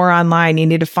learn more online. You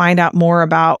need to find out more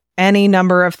about any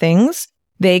number of things.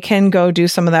 They can go do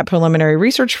some of that preliminary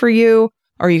research for you,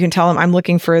 or you can tell them, I'm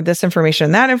looking for this information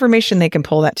and that information. They can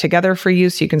pull that together for you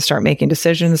so you can start making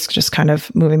decisions, just kind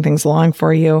of moving things along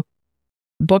for you.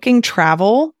 Booking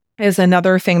travel is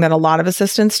another thing that a lot of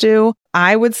assistants do.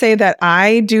 I would say that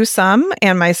I do some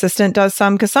and my assistant does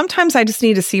some because sometimes I just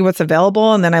need to see what's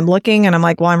available. And then I'm looking and I'm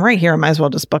like, well, I'm right here. I might as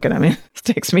well just book it. I mean, it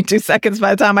takes me 2 seconds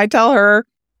by the time I tell her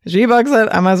she books it.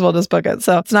 I might as well just book it.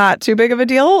 So it's not too big of a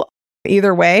deal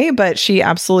either way, but she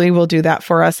absolutely will do that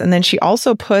for us. And then she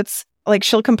also puts, like,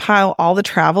 she'll compile all the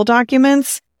travel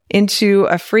documents into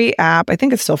a free app. I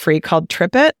think it's still free, called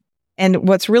TripIt. And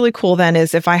what's really cool then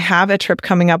is if I have a trip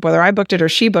coming up, whether I booked it or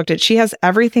she booked it, she has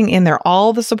everything in there,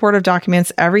 all the supportive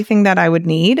documents, everything that I would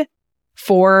need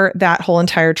for that whole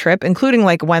entire trip, including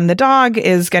like when the dog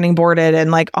is getting boarded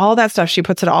and like all that stuff. She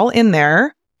puts it all in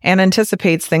there and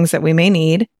anticipates things that we may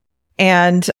need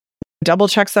and double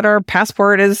checks that our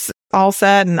passport is all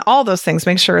set and all those things,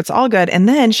 make sure it's all good. And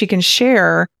then she can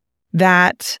share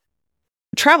that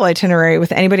travel itinerary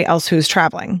with anybody else who's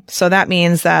traveling. So that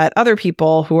means that other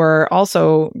people who are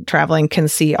also traveling can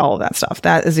see all of that stuff.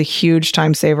 That is a huge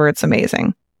time saver. It's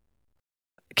amazing.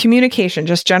 Communication,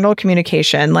 just general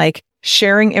communication, like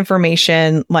sharing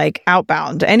information, like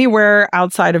outbound, anywhere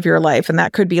outside of your life. And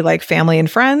that could be like family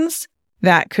and friends.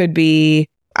 That could be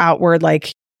outward,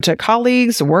 like to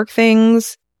colleagues, work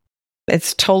things.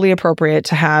 It's totally appropriate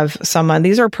to have someone,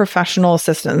 these are professional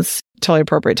assistants, totally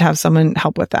appropriate to have someone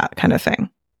help with that kind of thing.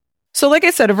 So like I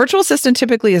said, a virtual assistant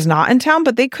typically is not in town,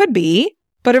 but they could be.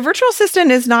 But a virtual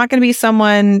assistant is not going to be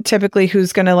someone typically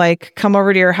who's going to like come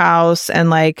over to your house and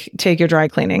like take your dry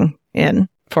cleaning in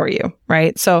for you,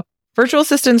 right? So virtual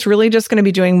assistants really just going to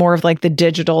be doing more of like the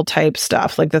digital type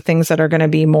stuff, like the things that are going to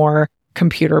be more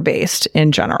computer based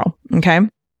in general. Okay.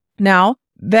 Now,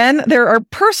 then there are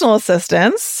personal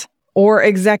assistants or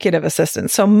executive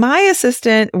assistants. So my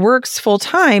assistant works full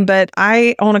time, but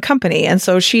I own a company. And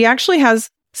so she actually has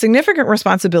significant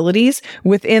responsibilities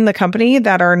within the company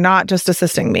that are not just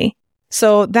assisting me.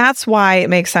 So that's why it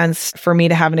makes sense for me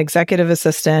to have an executive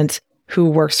assistant who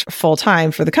works full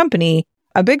time for the company.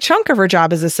 A big chunk of her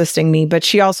job is assisting me, but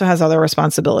she also has other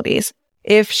responsibilities.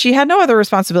 If she had no other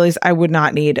responsibilities, I would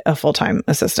not need a full-time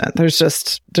assistant. There's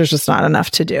just not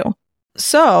enough to do.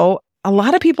 So a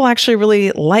lot of people actually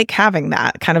really like having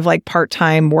that kind of like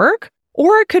part-time work,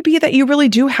 or it could be that you really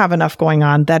do have enough going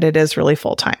on that it is really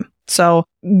full-time. So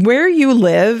where you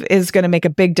live is going to make a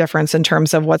big difference in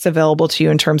terms of what's available to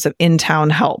you in terms of in-town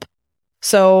help.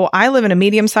 So I live in a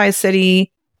medium-sized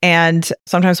city, and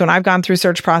sometimes when I've gone through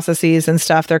search processes and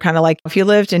stuff, they're kind of like, if you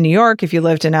lived in New York, if you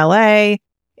lived in LA,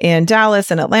 in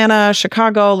Dallas, in Atlanta,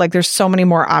 Chicago, like there's so many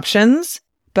more options.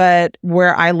 But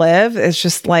where I live is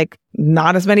just like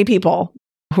not as many people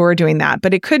who are doing that.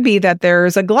 But it could be that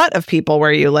there's a glut of people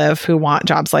where you live who want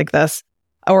jobs like this.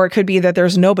 Or it could be that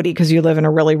there's nobody because you live in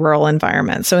a really rural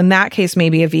environment. So in that case,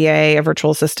 maybe a VA, a virtual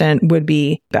assistant would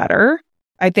be better.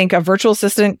 I think a virtual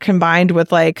assistant combined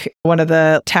with like one of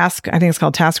the I think it's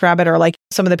called TaskRabbit, or like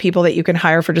some of the people that you can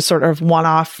hire for just sort of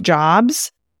one-off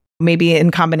jobs, maybe in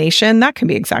combination, that can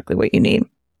be exactly what you need.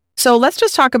 So let's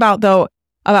just talk about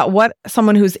what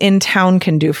someone who's in town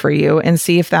can do for you and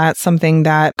see if that's something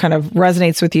that kind of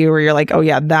resonates with you, or you're like, oh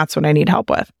yeah, that's what I need help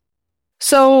with.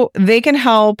 So they can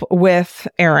help with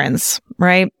errands,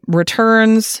 right?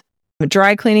 Returns,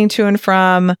 dry cleaning to and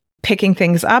from, picking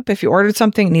things up. If you ordered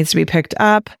something, it needs to be picked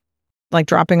up, like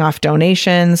dropping off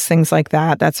donations, things like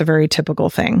that. That's a very typical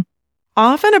thing.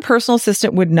 Often a personal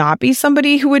assistant would not be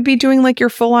somebody who would be doing like your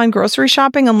full-on grocery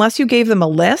shopping unless you gave them a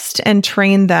list and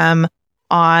trained them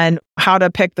on how to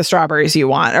pick the strawberries you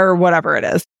want or whatever it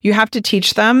is. You have to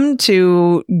teach them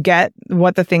to get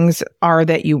what the things are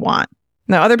that you want.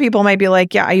 Now, other people might be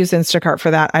like, yeah, I use Instacart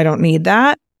for that. I don't need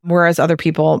that. Whereas other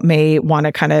people may want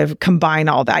to kind of combine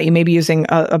all that. You may be using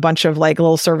a bunch of like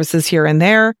little services here and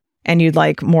there, and you'd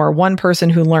like more one person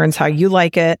who learns how you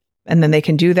like it, and then they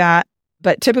can do that.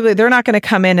 But typically, they're not going to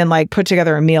come in and like put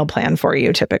together a meal plan for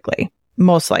you, typically,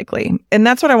 most likely. And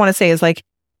that's what I want to say is like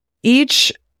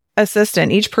each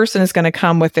assistant, each person is going to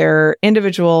come with their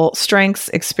individual strengths,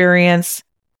 experience,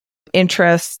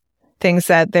 interests, things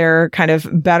that they're kind of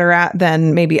better at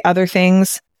than maybe other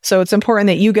things. So it's important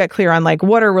that you get clear on like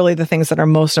what are really the things that are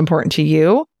most important to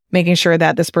you, making sure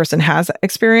that this person has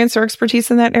experience or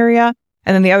expertise in that area.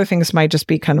 And then the other things might just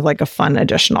be kind of like a fun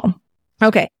additional.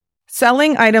 Okay.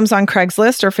 Selling items on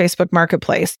Craigslist or Facebook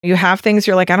Marketplace. You have things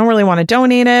you're like, I don't really want to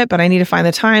donate it, but I need to find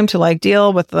the time to like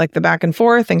deal with like the back and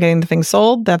forth and getting the thing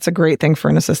sold. That's a great thing for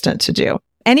an assistant to do.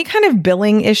 Any kind of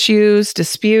billing issues,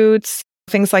 disputes,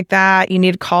 things like that, you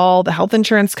need to call the health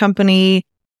insurance company.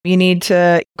 You need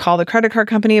to call the credit card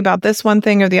company about this one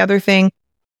thing or the other thing.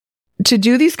 To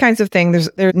do these kinds of things,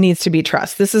 there needs to be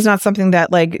trust. This is not something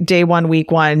that like day one,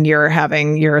 week one, you're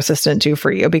having your assistant do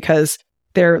for you because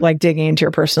they're like digging into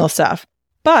your personal stuff.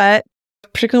 But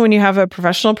particularly when you have a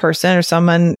professional person or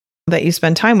someone that you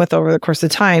spend time with over the course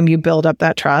of time, you build up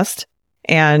that trust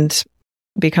and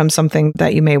become something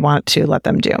that you may want to let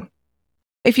them do.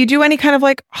 If you do any kind of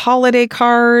like holiday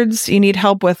cards, you need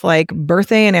help with like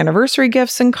birthday and anniversary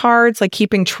gifts and cards, like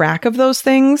keeping track of those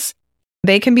things.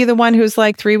 They can be the one who's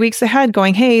like 3 weeks ahead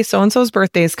going, hey, so-and-so's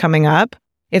birthday is coming up.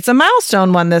 It's a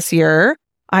milestone one this year.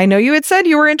 I know you had said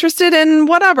you were interested in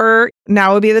whatever.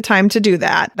 Now would be the time to do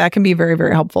that. That can be very,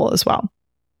 very helpful as well.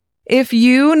 If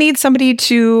you need somebody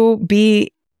to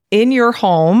be in your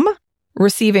home,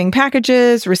 receiving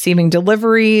packages, receiving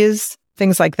deliveries,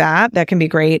 things like that, that can be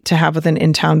great to have with an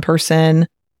in-town person.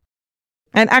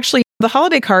 And actually, the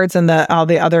holiday cards and all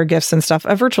the other gifts and stuff,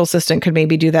 a virtual assistant could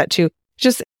maybe do that too.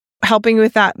 Just helping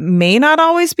with that may not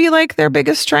always be like their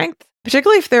biggest strength,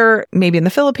 particularly if they're maybe in the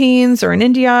Philippines or in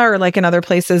India or like in other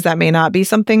places. That may not be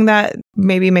something that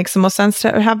maybe makes the most sense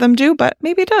to have them do, but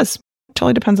maybe it does. It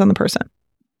totally depends on the person.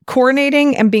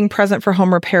 Coordinating and being present for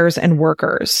home repairs and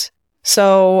workers.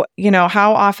 So,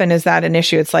 how often is that an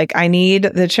issue? It's like, I need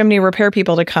the chimney repair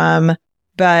people to come,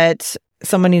 but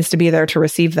someone needs to be there to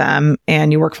receive them,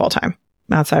 and you work full time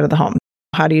outside of the home.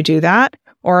 How do you do that?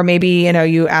 Or maybe,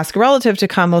 you ask a relative to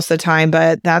come most of the time,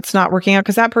 but that's not working out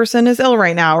because that person is ill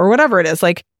right now or whatever it is.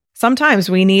 Like sometimes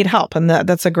we need help, and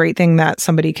that's a great thing that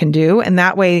somebody can do. And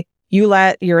that way you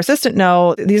let your assistant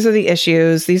know, these are the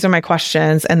issues, these are my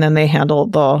questions, and then they handle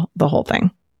the whole thing.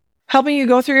 Helping you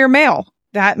go through your mail.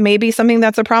 That may be something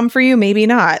that's a problem for you, maybe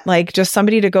not. Like just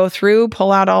somebody to go through,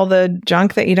 pull out all the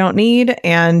junk that you don't need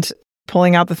and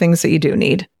pulling out the things that you do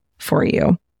need for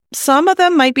you. Some of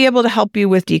them might be able to help you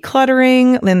with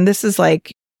decluttering. And this is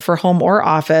like for home or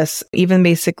office, even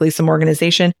basically some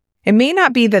organization. It may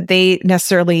not be that they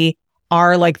necessarily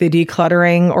are like the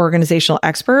decluttering organizational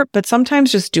expert, but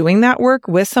sometimes just doing that work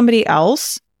with somebody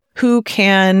else who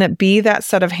can be that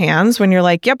set of hands when you're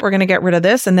like, yep, we're going to get rid of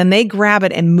this. And then they grab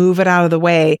it and move it out of the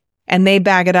way and they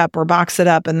bag it up or box it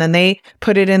up. And then they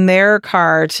put it in their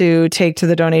car to take to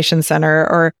the donation center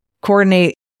or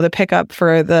coordinate the pickup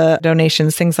for the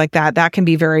donations, things like that. That can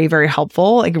be very, very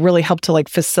helpful. Like really help to like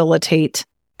facilitate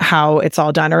how it's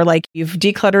all done. Or like you've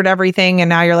decluttered everything and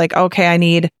now you're like, okay, I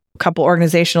need a couple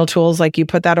organizational tools. Like you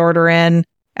put that order in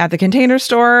at the Container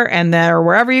Store and then or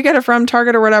wherever you get it from,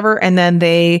 Target or whatever, and then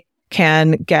they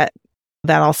can get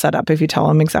that all set up if you tell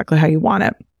them exactly how you want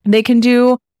it. They can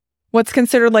do what's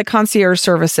considered like concierge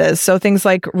services. So things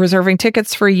like reserving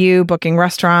tickets for you, booking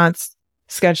restaurants,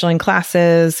 scheduling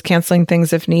classes, canceling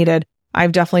things if needed.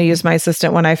 I've definitely used my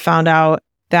assistant when I found out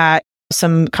that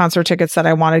some concert tickets that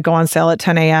I wanted go on sale at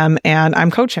 10 a.m. and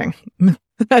I'm coaching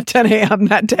at 10 a.m.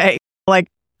 that day. Like,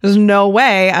 there's no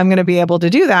way I'm going to be able to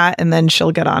do that. And then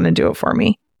she'll get on and do it for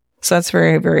me. So that's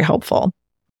very, very helpful.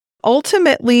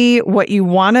 Ultimately, what you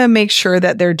want to make sure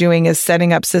that they're doing is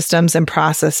setting up systems and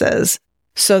processes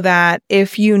so that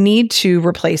if you need to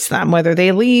replace them, whether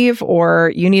they leave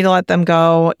or you need to let them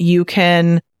go, you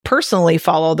can personally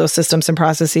follow those systems and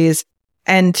processes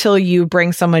until you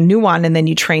bring someone new on and then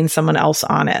you train someone else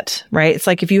on it, right? It's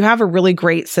like if you have a really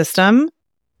great system,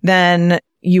 then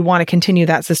you want to continue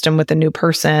that system with a new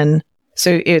person.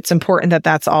 So it's important that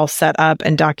that's all set up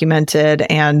and documented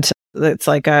and it's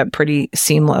like a pretty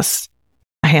seamless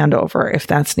handover if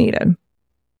that's needed.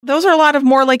 Those are a lot of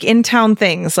more like in-town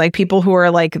things, like people who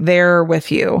are like there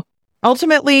with you.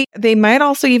 Ultimately, they might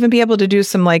also even be able to do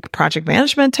some like project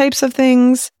management types of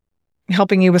things,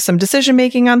 helping you with some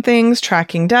decision-making on things,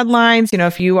 tracking deadlines. You know,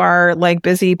 if you are like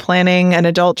busy planning an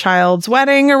adult child's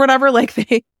wedding or whatever, like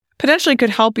they potentially could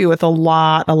help you with a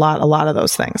lot of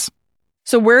those things.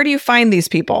 So where do you find these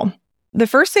people? The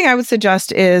first thing I would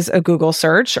suggest is a Google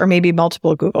search or maybe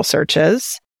multiple Google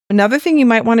searches. Another thing you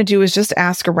might want to do is just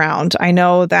ask around. I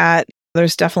know that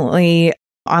there's definitely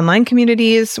online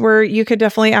communities where you could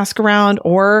definitely ask around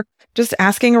or just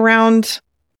asking around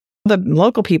the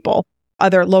local people,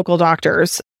 other local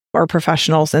doctors or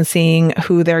professionals and seeing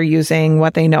who they're using,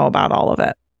 what they know about all of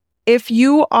it. If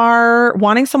you are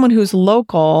wanting someone who's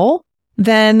local,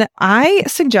 then I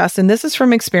suggest, and this is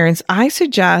from experience, I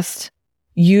suggest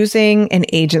using an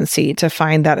agency to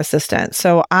find that assistant.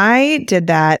 So I did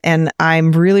that and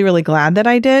I'm really, really glad that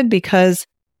I did because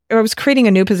I was creating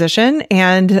a new position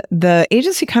and the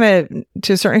agency kind of,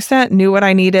 to a certain extent, knew what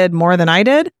I needed more than I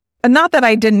did. And not that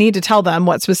I didn't need to tell them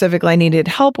what specifically I needed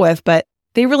help with, but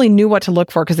they really knew what to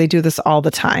look for because they do this all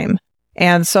the time.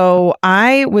 And so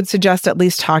I would suggest at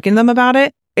least talking to them about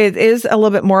it. It is a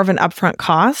little bit more of an upfront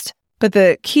cost. But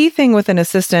the key thing with an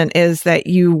assistant is that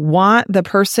you want the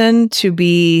person to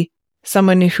be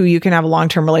someone who you can have a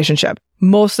long-term relationship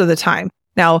most of the time.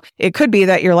 Now, it could be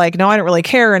that you're like, no, I don't really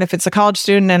care. And if it's a college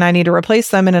student and I need to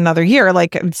replace them in another year,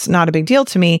 like it's not a big deal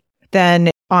to me, then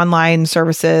online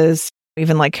services,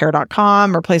 even like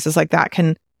care.com or places like that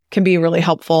can be really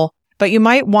helpful. But you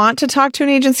might want to talk to an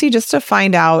agency just to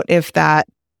find out if that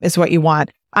is what you want.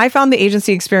 I found the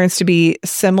agency experience to be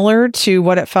similar to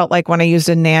what it felt like when I used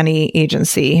a nanny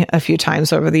agency a few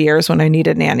times over the years when I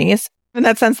needed nannies. In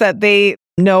that sense that they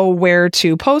know where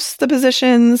to post the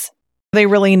positions. They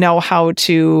really know how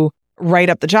to write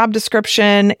up the job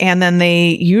description. And then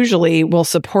they usually will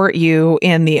support you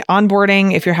in the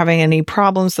onboarding. If you're having any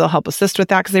problems, they'll help assist with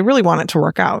that because they really want it to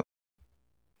work out.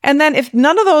 And then if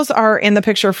none of those are in the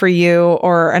picture for you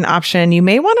or an option, you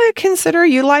may want to consider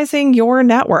utilizing your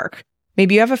network.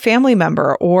 Maybe you have a family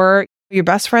member or your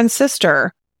best friend's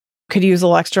sister could use a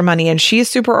little extra money and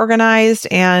she's super organized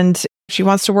and she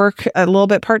wants to work a little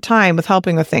bit part-time with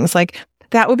helping with things. Like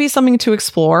that would be something to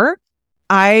explore.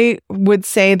 I would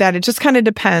say that it just kind of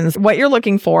depends what you're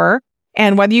looking for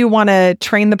and whether you want to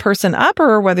train the person up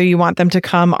or whether you want them to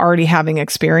come already having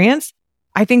experience.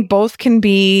 I think both can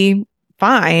be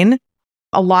fine.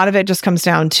 A lot of it just comes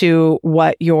down to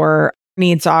what your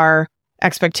needs are,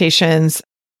 expectations,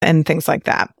 and things like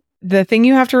that. The thing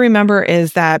you have to remember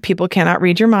is that people cannot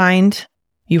read your mind.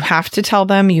 You have to tell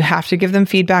them, you have to give them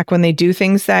feedback when they do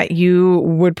things that you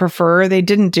would prefer they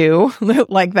didn't do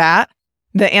like that.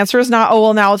 The answer is not, oh,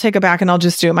 well, now I'll take it back and I'll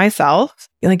just do it myself.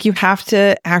 Like you have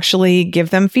to actually give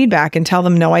them feedback and tell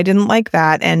them, no, I didn't like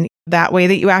that. And that way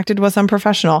that you acted was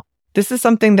unprofessional. This is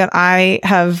something that I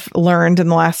have learned in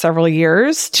the last several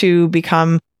years to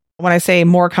become, when I say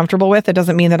more comfortable with, it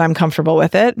doesn't mean that I'm comfortable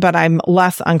with it, but I'm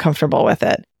less uncomfortable with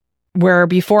it. Where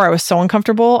before I was so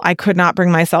uncomfortable, I could not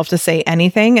bring myself to say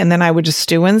anything. And then I would just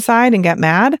stew inside and get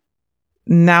mad.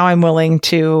 Now I'm willing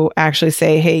to actually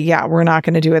say, hey, yeah, we're not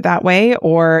going to do it that way.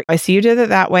 Or I see you did it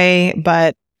that way,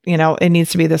 but it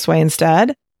needs to be this way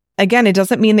instead. Again, it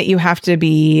doesn't mean that you have to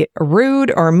be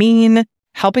rude or mean.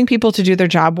 Helping people to do their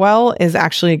job well is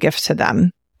actually a gift to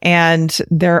them. And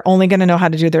they're only going to know how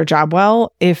to do their job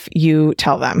well if you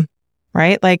tell them,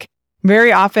 right? Like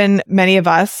very often, many of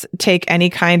us take any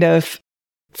kind of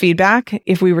feedback.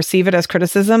 If we receive it as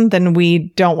criticism, then we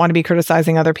don't want to be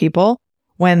criticizing other people,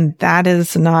 when that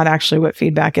is not actually what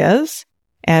feedback is.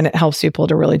 And it helps people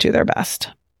to really do their best.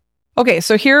 Okay,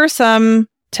 so here are some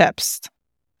tips.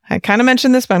 I kind of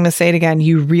mentioned this, but I'm going to say it again.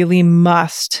 You really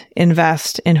must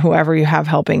invest in whoever you have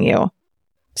helping you.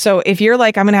 So if you're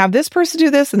like, I'm going to have this person do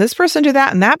this and this person do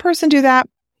that and that person do that,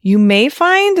 you may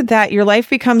find that your life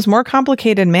becomes more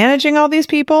complicated managing all these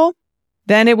people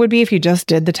than it would be if you just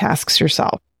did the tasks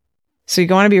yourself. So you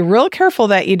want to be real careful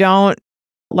that you don't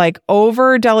like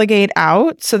over delegate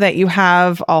out so that you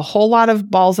have a whole lot of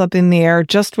balls up in the air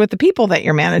just with the people that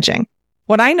you're managing.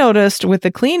 What I noticed with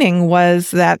the cleaning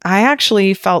was that I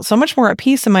actually felt so much more at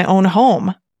peace in my own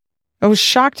home. I was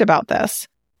shocked about this.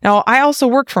 Now, I also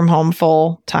work from home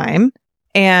full time,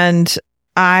 and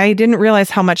I didn't realize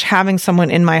how much having someone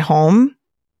in my home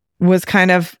was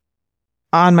kind of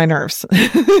on my nerves.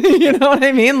 You know what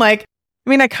I mean? Like,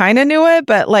 I kind of knew it,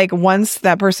 but like once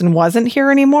that person wasn't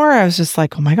here anymore, I was just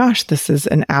like, oh my gosh, this is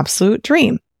an absolute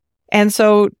dream. And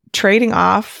so trading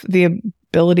off the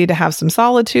ability to have some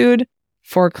solitude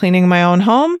for cleaning my own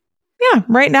home, yeah,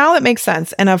 right now it makes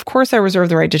sense. And of course, I reserve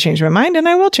the right to change my mind, and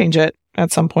I will change it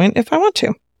at some point if I want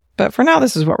to. But for now,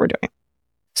 this is what we're doing.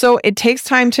 So it takes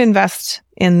time to invest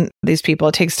in these people.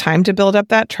 It takes time to build up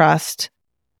that trust.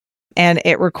 And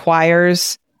it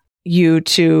requires you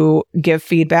to give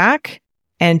feedback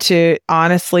and to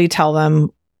honestly tell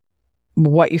them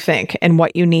what you think and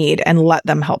what you need and let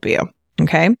them help you.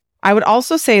 Okay. I would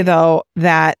also say, though,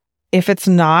 that if it's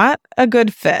not a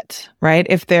good fit, right?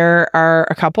 If there are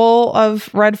a couple of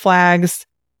red flags,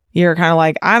 you're kind of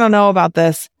like, I don't know about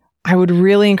this. I would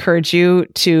really encourage you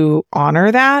to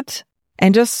honor that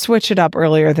and just switch it up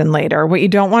earlier than later. What you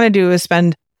don't want to do is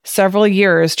spend several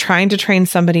years trying to train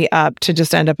somebody up to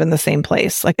just end up in the same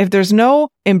place. Like if there's no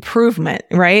improvement,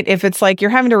 right? If it's like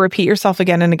you're having to repeat yourself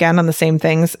again and again on the same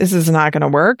things, this is not going to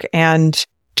work. And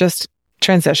just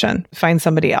transition, find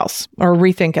somebody else or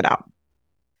rethink it out.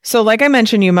 So like I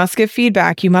mentioned, you must give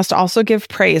feedback. You must also give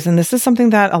praise. And this is something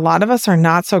that a lot of us are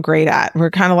not so great at. We're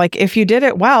kind of like, if you did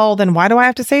it well, then why do I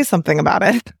have to say something about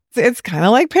it? It's kind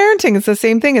of like parenting. It's the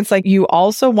same thing. It's like you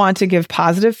also want to give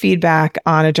positive feedback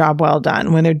on a job well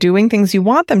done. When they're doing things you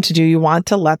want them to do, you want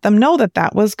to let them know that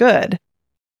that was good.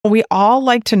 We all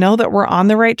like to know that we're on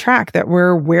the right track, that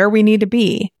we're where we need to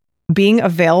be. Being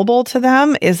available to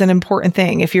them is an important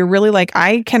thing. If you're really like,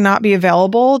 I cannot be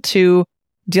available to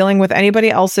dealing with anybody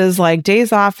else's like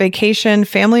days off, vacation,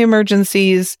 family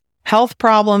emergencies, health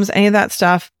problems, any of that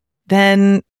stuff,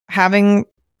 then having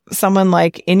someone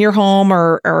like in your home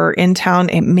or in town,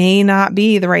 it may not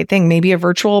be the right thing. Maybe a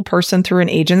virtual person through an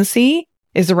agency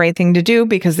is the right thing to do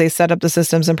because they set up the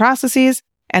systems and processes.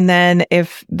 And then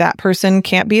if that person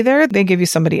can't be there, they give you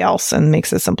somebody else and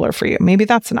makes it simpler for you. Maybe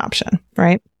that's an option,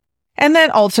 right? And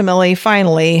then ultimately,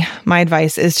 finally, my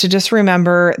advice is to just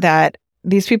remember that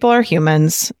these people are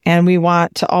humans and we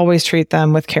want to always treat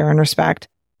them with care and respect.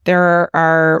 There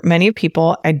are many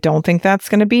people, I don't think that's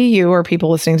going to be you or people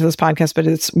listening to this podcast, but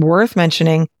it's worth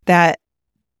mentioning that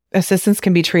assistants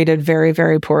can be treated very,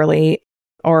 very poorly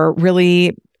or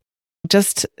really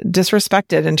just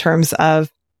disrespected in terms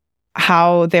of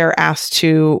how they're asked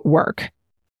to work.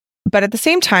 But at the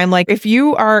same time, like if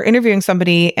you are interviewing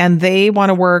somebody and they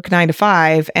want to work 9 to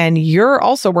 5 and you're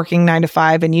also working 9 to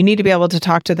 5 and you need to be able to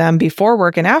talk to them before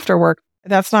work and after work,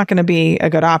 that's not going to be a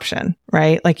good option,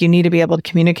 right? Like you need to be able to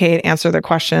communicate, answer their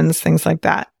questions, things like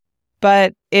that.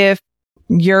 But if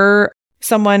you're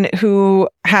someone who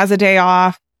has a day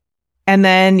off and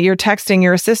then you're texting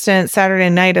your assistant Saturday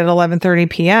night at 11:30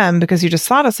 p.m. because you just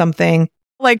thought of something,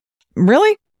 like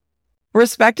really?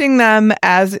 Respecting them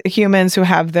as humans who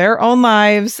have their own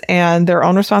lives and their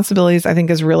own responsibilities, I think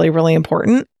is really, really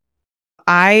important.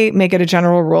 I make it a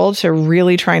general rule to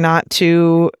really try not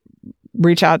to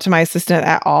reach out to my assistant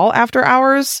at all after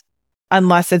hours.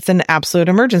 unless it's an absolute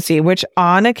emergency, which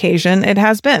on occasion it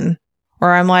has been,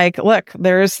 where I'm like, look,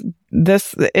 there's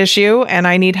this issue and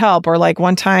I need help. Or like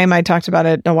one time I talked about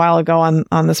it a while ago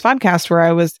on this podcast where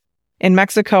I was in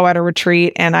Mexico at a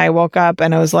retreat and I woke up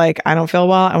and I was like, I don't feel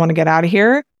well. I want to get out of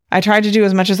here. I tried to do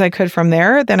as much as I could from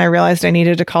there. Then I realized I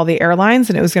needed to call the airlines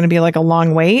and it was going to be like a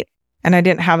long wait. And I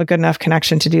didn't have a good enough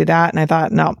connection to do that. And I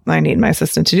thought, no, I need my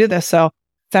assistant to do this. So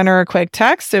sent her a quick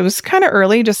text. It was kind of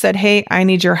early, just said, hey, I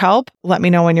need your help. Let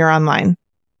me know when you're online.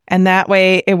 And that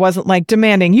way it wasn't like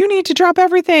demanding, you need to drop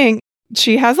everything.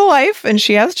 She has a life and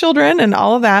she has children and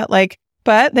all of that. Like,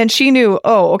 but then she knew,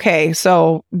 oh, okay,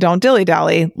 so don't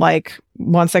dilly-dally. Like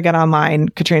once I get online,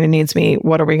 Katrina needs me.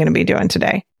 What are we going to be doing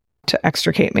today to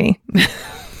extricate me?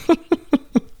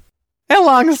 A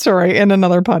long story in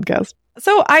another podcast.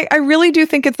 So I really do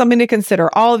think it's something to consider.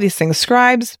 All of these things,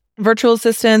 scribes, virtual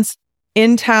assistants,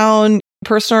 in-town,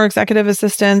 personal or executive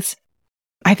assistants.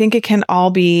 I think it can all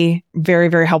be very,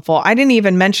 very helpful. I didn't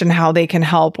even mention how they can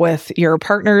help with your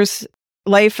partner's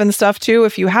life and stuff too,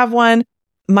 if you have one.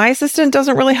 My assistant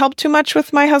doesn't really help too much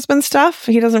with my husband's stuff.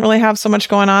 He doesn't really have so much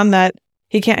going on that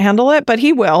he can't handle it, but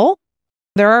he will.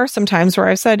 There are some times where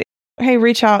I've said, hey,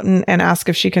 reach out and ask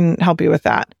if she can help you with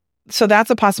that. So that's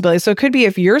a possibility. So it could be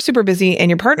if you're super busy and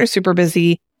your partner's super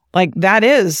busy, like that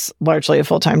is largely a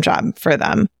full-time job for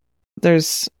them.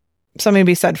 There's something to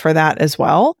be said for that as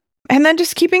well. And then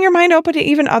just keeping your mind open to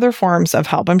even other forms of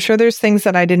help. I'm sure there's things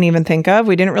that I didn't even think of.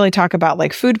 We didn't really talk about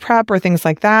like food prep or things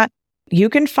like that. You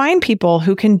can find people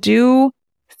who can do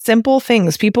simple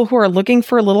things, people who are looking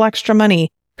for a little extra money,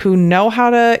 who know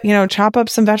how to, chop up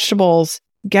some vegetables,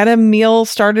 get a meal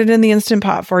started in the Instant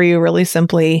Pot for you really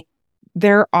simply.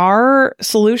 There are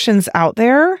solutions out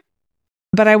there,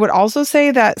 but I would also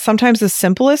say that sometimes the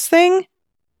simplest thing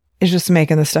is just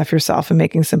making the stuff yourself and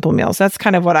making simple meals. That's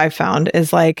kind of what I found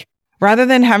is like, rather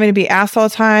than having to be asked all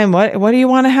the time, what do you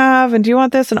want to have? And do you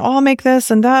want this? And I'll make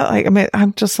this and that. Like,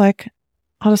 I'm just like,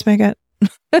 I'll just make it.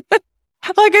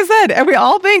 Like I said, and we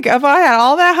all think if I had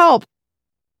all that help,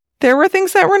 there were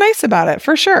things that were nice about it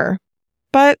for sure.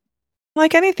 But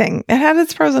like anything, it had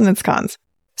its pros and its cons.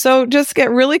 So just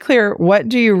get really clear. What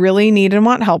do you really need and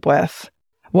want help with?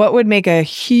 What would make a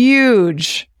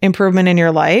huge improvement in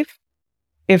your life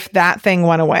if that thing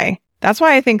went away? That's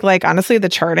why I think, like, honestly, the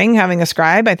charting, having a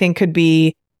scribe, I think could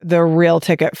be the real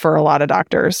ticket for a lot of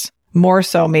doctors, more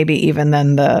so maybe even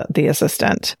than the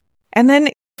assistant. And then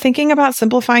thinking about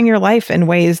simplifying your life in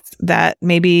ways that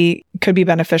maybe could be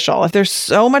beneficial. If there's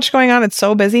so much going on, it's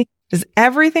so busy, does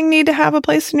everything need to have a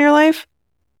place in your life?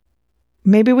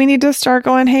 Maybe we need to start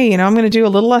going, hey, I'm going to do a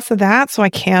little less of that so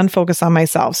I can focus on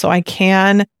myself, so I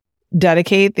can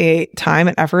dedicate the time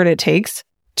and effort it takes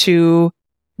to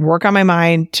work on my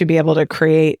mind to be able to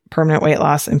create permanent weight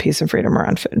loss and peace and freedom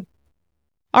around food.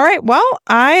 All right. Well,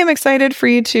 I am excited for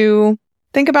you to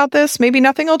think about this. Maybe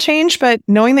nothing will change, but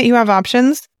knowing that you have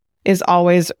options is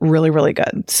always really, really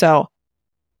good. So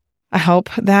I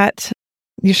hope that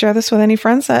you share this with any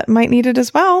friends that might need it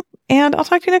as well. And I'll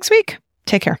talk to you next week.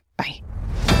 Take care. Bye.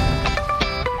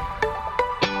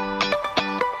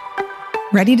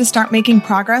 Ready to start making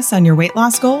progress on your weight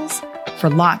loss goals? For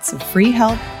lots of free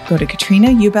help, go to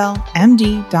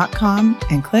KatrinaUbelMD.com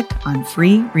and click on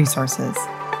free resources.